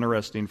that an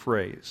interesting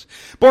phrase?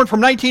 Born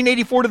from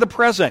 1984 to the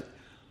present,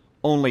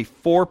 only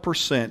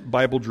 4%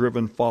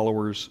 Bible-driven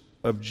followers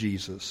of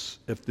Jesus,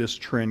 if this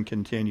trend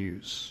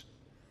continues.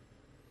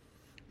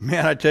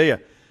 Man, I tell you,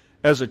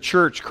 as a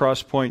church,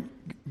 Crosspoint,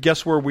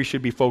 guess where we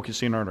should be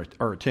focusing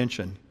our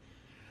attention?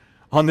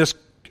 On this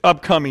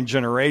upcoming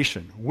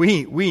generation.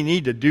 We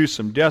need to do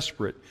some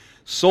desperate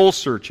soul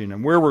searching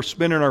and where we're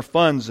spending our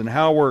funds and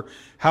how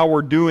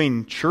we're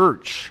doing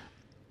church.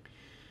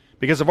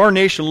 Because if our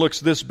nation looks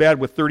this bad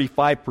with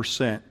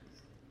 35%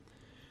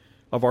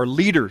 of our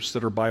leaders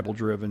that are Bible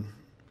driven,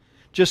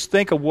 just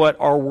think of what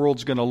our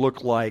world's going to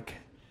look like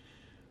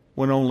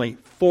when only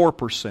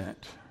 4%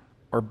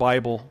 are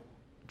Bible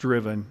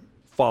driven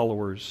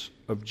followers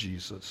of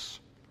Jesus.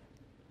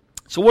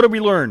 So what did we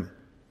learn?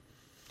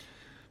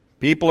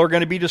 People are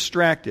going to be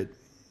distracted.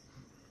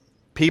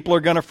 People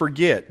are going to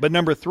forget. But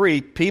number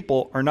 3,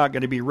 people are not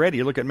going to be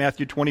ready. Look at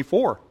Matthew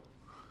 24.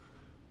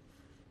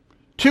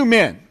 2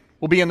 men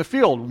will be in the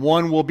field.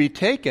 One will be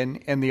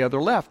taken and the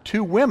other left.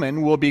 2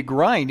 women will be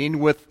grinding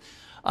with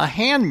a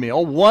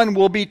handmill. One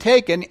will be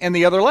taken and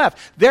the other left.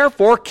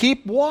 Therefore,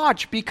 keep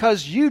watch,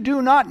 because you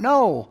do not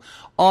know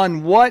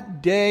on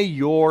what day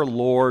your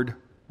Lord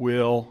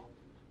will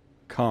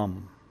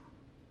come.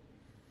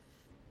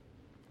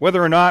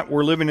 Whether or not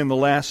we're living in the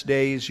last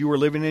days, you are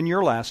living in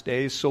your last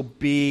days, so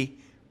be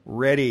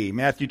ready.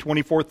 Matthew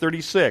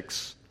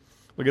 24:36.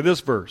 Look at this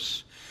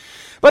verse.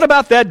 But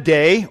about that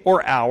day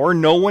or hour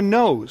no one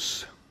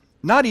knows,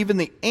 not even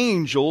the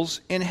angels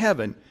in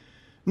heaven,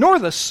 nor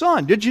the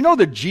Son. Did you know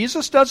that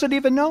Jesus doesn't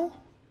even know?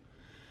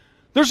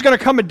 There's going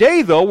to come a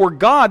day, though, where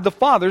God the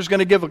Father is going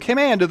to give a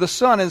command to the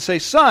Son and say,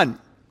 Son,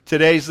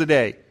 today's the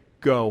day.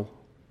 Go.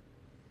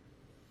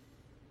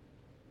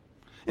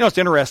 You know, it's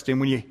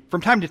interesting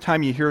from time to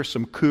time you hear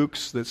some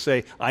kooks that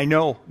say, I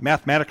know,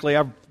 mathematically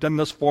I've done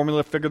this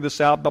formula, figured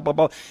this out, blah, blah,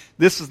 blah.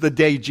 This is the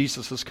day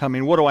Jesus is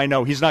coming. What do I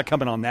know? He's not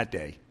coming on that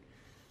day.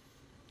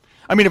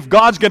 I mean, if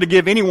God's going to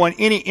give anyone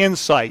any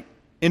insight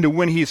into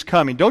when He's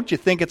coming, don't you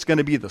think it's going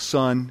to be the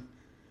Son?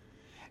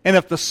 And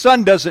if the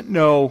Son doesn't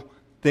know,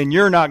 then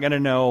you're not going to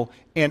know,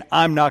 and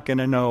I'm not going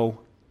to know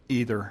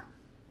either.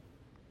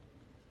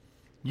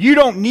 You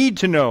don't need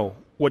to know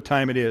what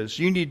time it is.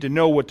 You need to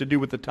know what to do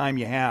with the time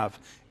you have.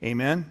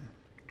 Amen?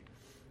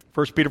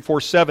 1 Peter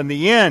 4:7,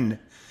 the end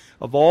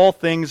of all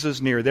things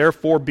is near.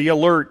 Therefore be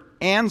alert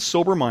and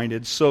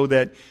sober-minded so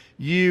that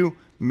you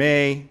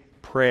may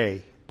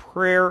pray.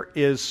 Prayer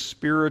is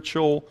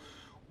spiritual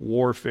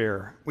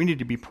warfare. We need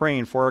to be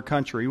praying for our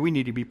country. We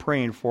need to be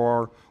praying for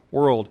our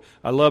world.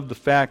 I love the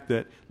fact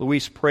that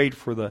Luis prayed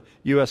for the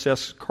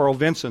USS Carl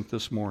Vinson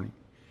this morning.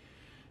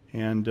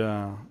 And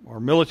our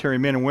military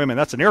men and women,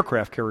 that's an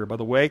aircraft carrier, by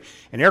the way,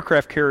 and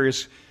aircraft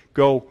carriers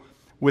go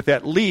with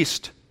at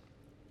least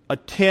a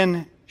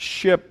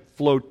 10-ship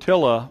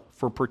flotilla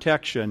for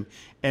protection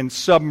and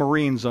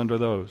submarines under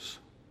those.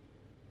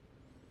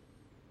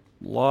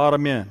 A lot of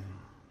men,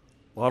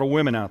 a lot of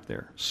women out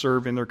there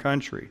serving their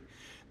country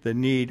that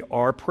need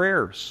our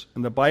prayers.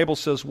 And the Bible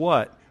says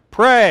what?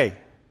 Pray.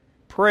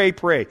 Pray,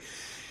 pray.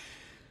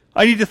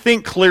 I need to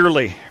think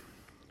clearly.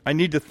 I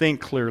need to think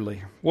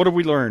clearly. What have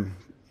we learned?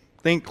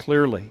 Think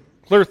clearly.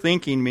 Clear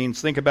thinking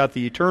means think about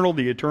the eternal,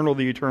 the eternal,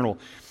 the eternal.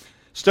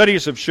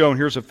 Studies have shown,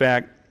 here's a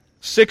fact,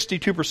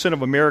 62%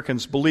 of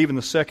Americans believe in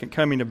the second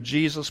coming of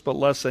Jesus, but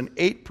less than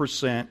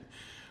 8%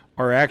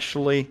 are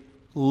actually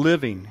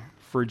living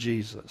for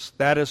Jesus.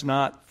 That is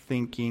not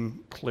thinking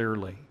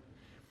clearly.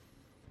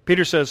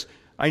 Peter says,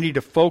 I need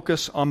to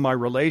focus on my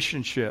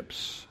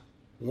relationships.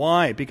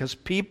 Why? Because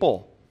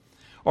people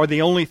are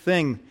the only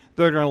thing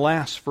that are going to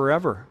last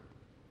forever.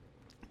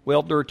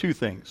 Well, there are 2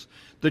 things.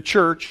 The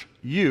church,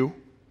 you're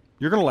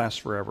going to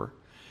last forever.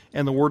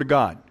 And the Word of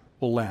God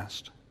will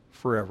last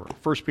forever.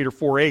 1 Peter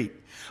 4:8.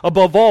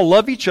 Above all,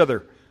 love each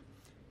other.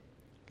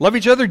 Love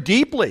each other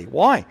deeply.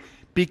 Why?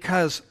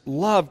 Because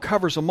love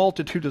covers a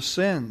multitude of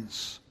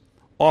sins.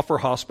 Offer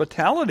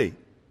hospitality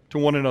to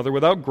one another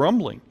without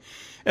grumbling.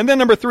 And then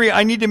number 3,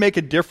 I need to make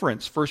a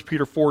difference. 1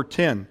 Peter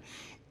 4:10.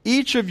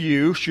 Each of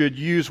you should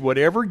use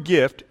whatever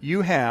gift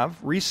you have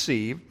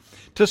received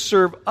to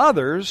serve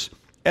others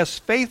as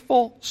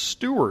faithful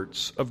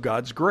stewards of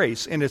God's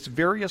grace in its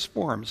various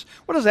forms.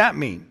 What does that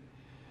mean?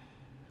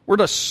 We're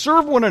to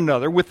serve one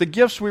another with the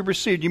gifts we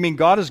received. You mean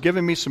God has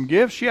given me some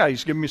gifts? Yeah,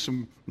 He's given me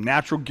some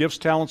natural gifts,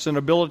 talents, and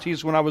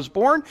abilities when I was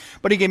born,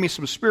 but He gave me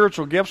some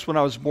spiritual gifts when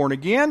I was born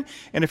again.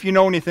 And if you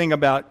know anything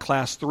about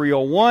Class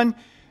 301,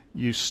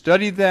 you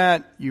studied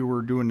that, you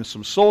were doing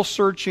some soul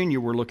searching, you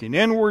were looking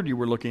inward, you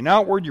were looking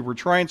outward, you were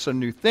trying some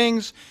new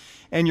things,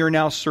 and you're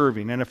now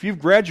serving. And if you've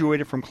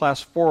graduated from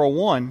Class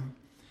 401,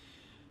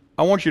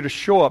 I want you to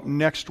show up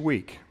next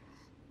week.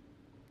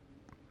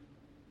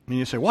 And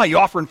you say, why, you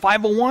offering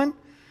 501?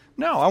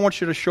 No, I want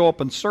you to show up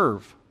and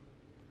serve.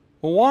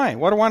 Well, why?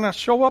 Why do I not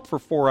show up for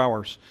 4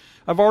 hours?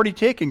 I've already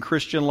taken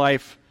Christian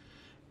Life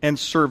and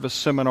Service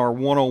Seminar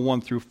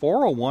 101 through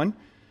 401.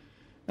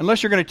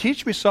 Unless you're going to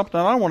teach me something,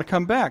 I don't want to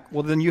come back.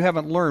 Well, then you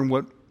haven't learned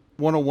what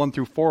 101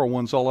 through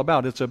 401 is all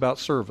about. It's about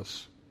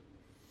service.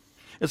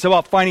 It's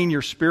about finding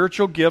your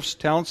spiritual gifts,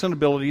 talents, and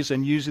abilities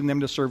and using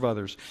them to serve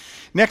others.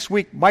 Next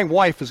week, my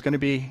wife is going to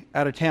be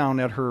out of town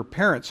at her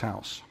parents'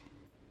 house,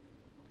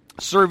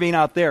 serving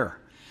out there.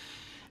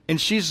 And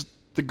she's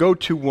the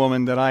go-to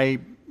woman that I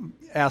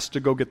ask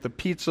to go get the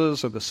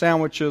pizzas or the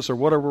sandwiches or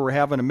whatever we're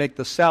having, and make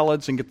the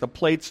salads and get the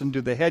plates and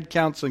do the head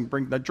counts and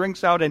bring the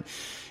drinks out and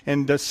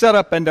set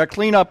up and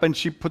clean up. And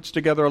she puts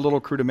together a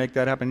little crew to make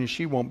that happen, and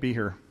she won't be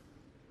here.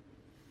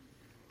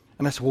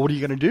 And I said, well, what are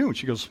you going to do? And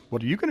she goes,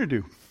 what are you going to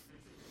do?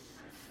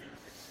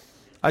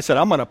 I said,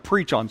 I'm going to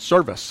preach on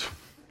service.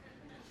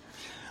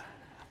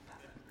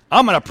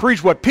 I'm going to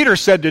preach what Peter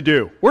said to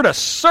do. We're to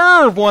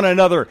serve one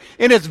another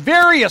in its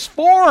various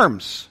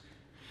forms.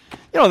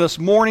 You know, this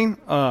morning,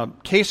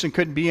 Kaysen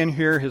couldn't be in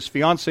here. His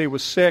fiancée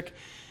was sick.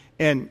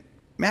 And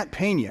Matt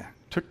Pena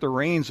took the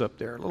reins up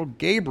there. Little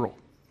Gabriel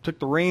took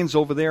the reins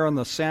over there on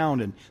the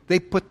sound, and they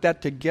put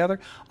that together.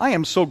 I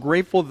am so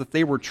grateful that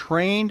they were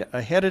trained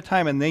ahead of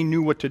time and they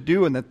knew what to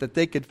do and that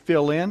they could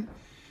fill in.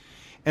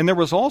 And there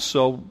was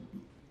also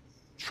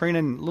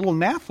training little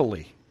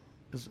Nathalie.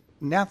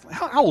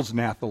 How old's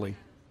Nathalie?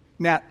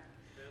 10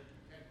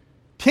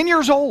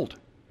 years old.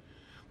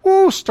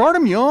 Woo, start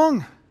him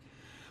young.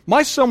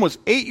 My son was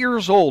 8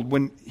 years old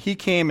when he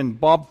came and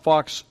Bob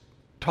Fox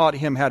taught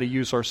him how to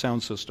use our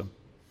sound system.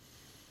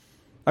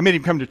 I made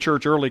him come to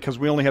church early because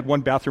we only had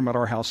one bathroom at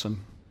our house, and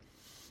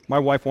my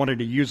wife wanted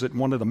to use it and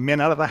wanted the men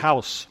out of the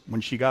house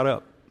when she got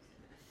up.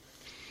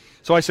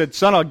 So I said,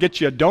 son, I'll get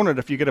you a donut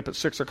if you get up at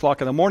 6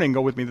 o'clock in the morning and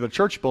go with me to the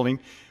church building,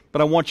 but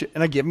I want you,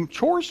 and I give him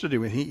chores to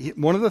do. And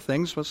one of the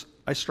things was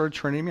I started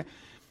training him.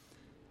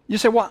 You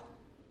say, well,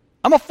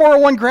 I'm a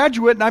 401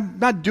 graduate and I'm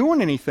not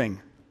doing anything.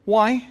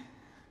 Why?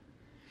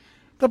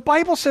 The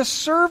Bible says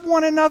serve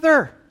one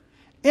another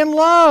in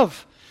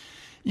love.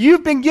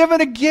 You've been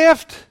given a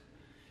gift.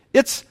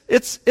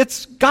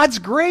 It's God's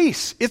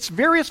grace. It's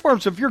various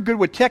forms. If you're good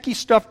with techie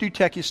stuff, do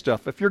techie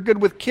stuff. If you're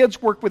good with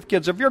kids, work with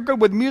kids. If you're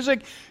good with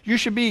music, you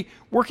should be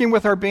working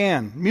with our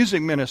band,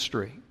 music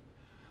ministry.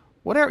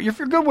 Whatever. If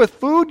you're good with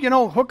food,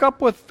 hook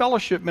up with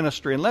fellowship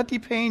ministry and Letty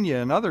Pena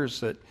and others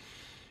that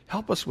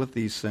help us with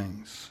these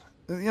things.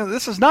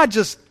 This is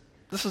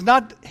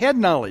not head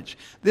knowledge.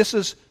 This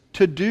is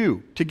to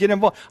do, to get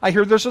involved. I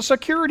hear there's a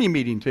security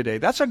meeting today.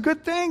 That's a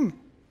good thing.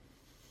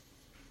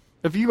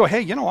 If you go,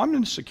 hey, I'm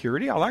in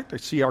security. I like to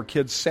see our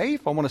kids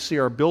safe. I want to see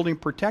our building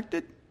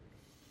protected.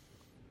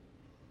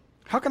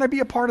 How can I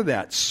be a part of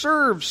that?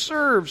 Serve,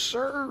 serve,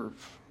 serve.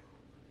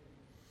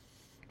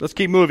 Let's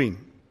keep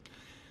moving.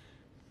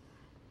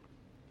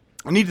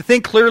 I need to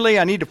think clearly.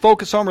 I need to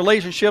focus on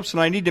relationships, and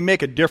I need to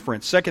make a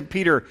difference. 2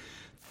 Peter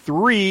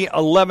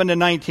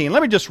 3:11-19.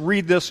 Let me just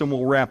read this and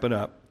we'll wrap it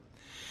up.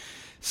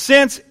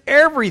 Since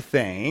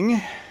everything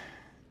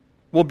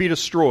will be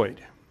destroyed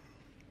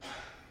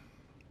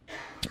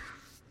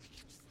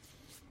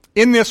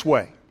in this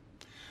way,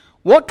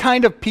 what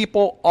kind of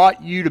people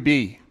ought you to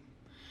be?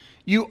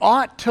 You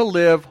ought to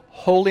live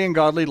holy and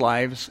godly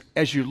lives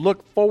as you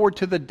look forward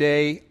to the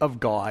day of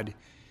God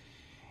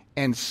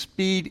and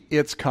speed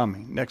its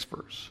coming. Next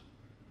verse.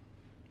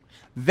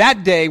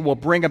 That day will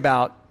bring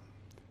about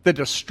the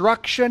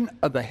destruction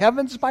of the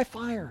heavens by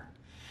fire,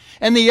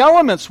 and the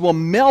elements will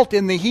melt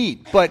in the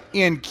heat. But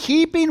in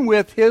keeping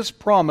with His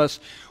promise,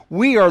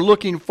 we are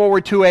looking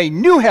forward to a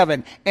new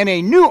heaven and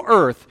a new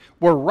earth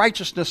where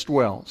righteousness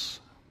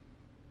dwells.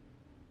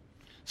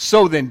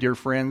 So then, dear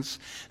friends,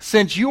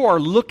 since you are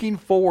looking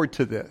forward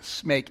to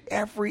this, make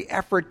every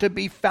effort to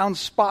be found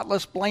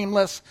spotless,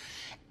 blameless,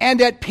 and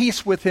at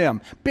peace with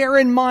Him. Bear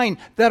in mind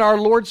that our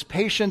Lord's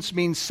patience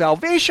means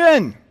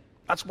salvation.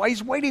 That's why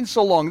He's waiting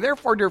so long.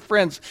 Therefore, dear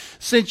friends,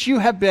 since you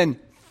have been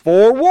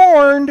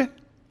forewarned,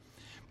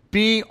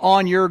 be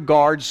on your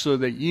guard so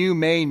that you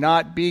may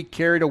not be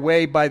carried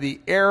away by the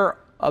error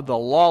of the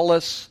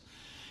lawless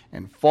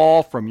and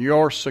fall from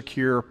your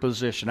secure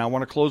position. I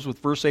want to close with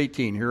verse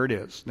 18. Here it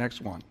is.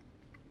 Next one.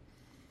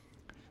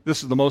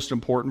 This is the most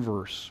important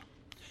verse,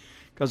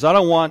 because I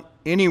don't want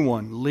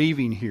anyone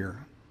leaving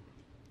here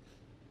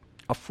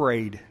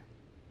afraid.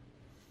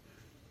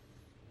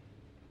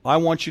 I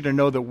want you to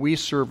know that we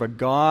serve a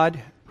God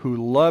who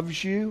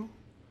loves you,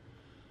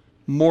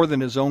 more than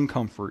his own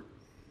comfort.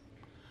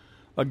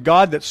 A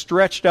God that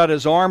stretched out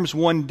his arms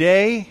one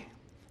day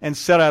and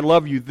said, I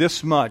love you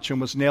this much, and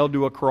was nailed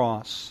to a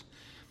cross.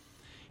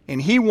 And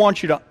he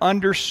wants you to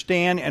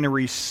understand and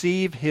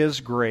receive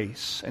his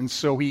grace. And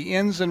so he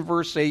ends in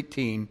verse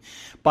 18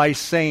 by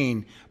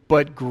saying,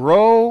 but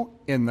grow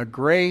in the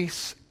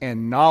grace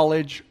and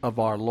knowledge of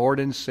our Lord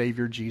and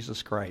Savior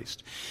Jesus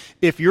Christ.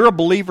 If you're a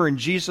believer in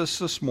Jesus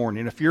this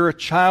morning, if you're a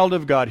child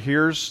of God,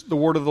 here's the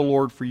word of the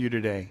Lord for you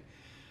today.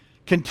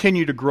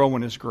 Continue to grow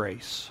in his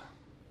grace.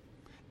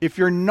 If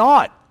you're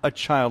not a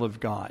child of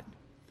God,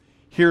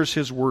 here's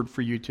his word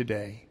for you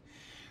today.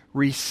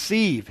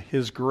 Receive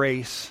his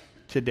grace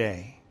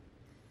today.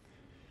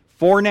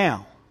 For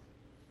now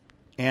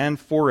and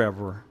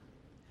forever.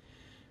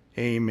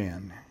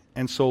 Amen.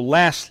 And so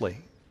lastly,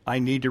 I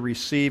need to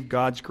receive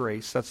God's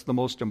grace. That's the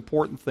most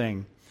important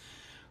thing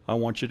I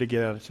want you to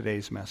get out of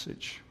today's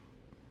message.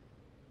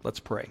 Let's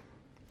pray.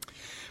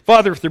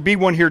 Father, if there be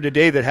one here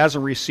today that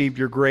hasn't received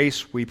your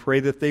grace, we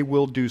pray that they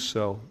will do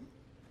so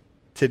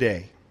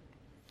today.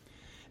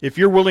 If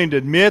you're willing to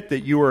admit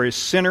that you are a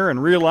sinner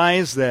and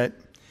realize that,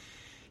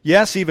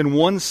 yes, even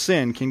one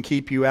sin can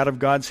keep you out of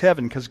God's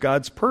heaven because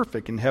God's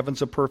perfect and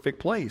heaven's a perfect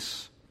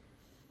place.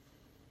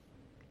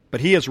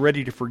 But he is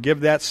ready to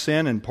forgive that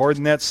sin and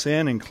pardon that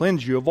sin and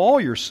cleanse you of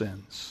all your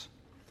sins.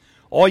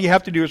 All you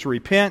have to do is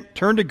repent,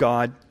 turn to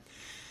God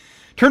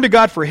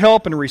for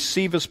help and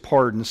receive his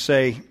pardon.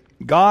 Say,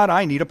 God,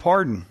 I need a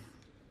pardon.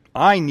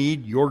 I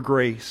need your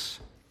grace.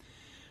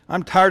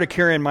 I'm tired of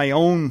carrying my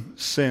own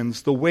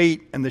sins, the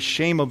weight and the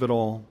shame of it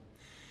all.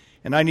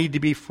 And I need to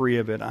be free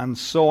of it. And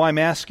so I'm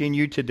asking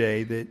you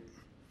today that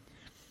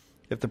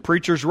if the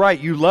preacher's right,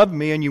 you love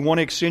me and you want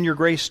to extend your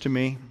grace to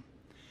me.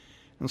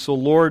 And so,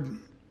 Lord,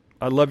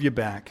 I love you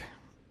back.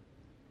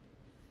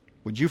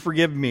 Would you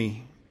forgive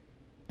me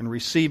and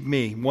receive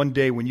me one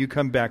day when you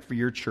come back for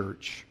your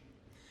church?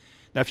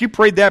 Now, if you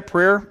prayed that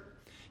prayer,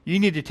 you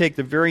need to take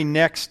the very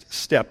next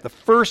step. The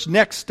first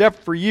next step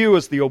for you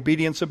is the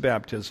obedience of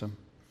baptism.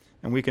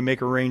 And we can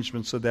make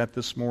arrangements of that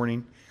this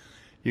morning.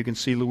 You can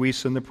see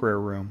Luis in the prayer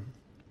room.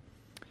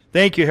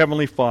 Thank you,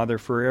 Heavenly Father,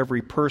 for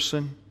every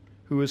person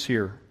who is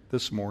here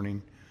this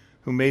morning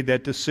who made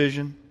that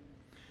decision,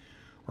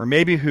 or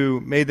maybe who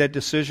made that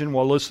decision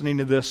while listening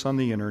to this on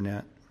the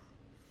internet.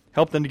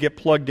 Help them to get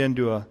plugged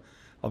into a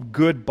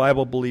good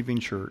Bible-believing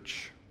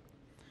church.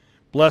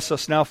 Bless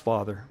us now,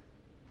 Father.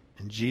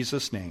 In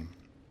Jesus' name,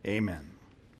 amen.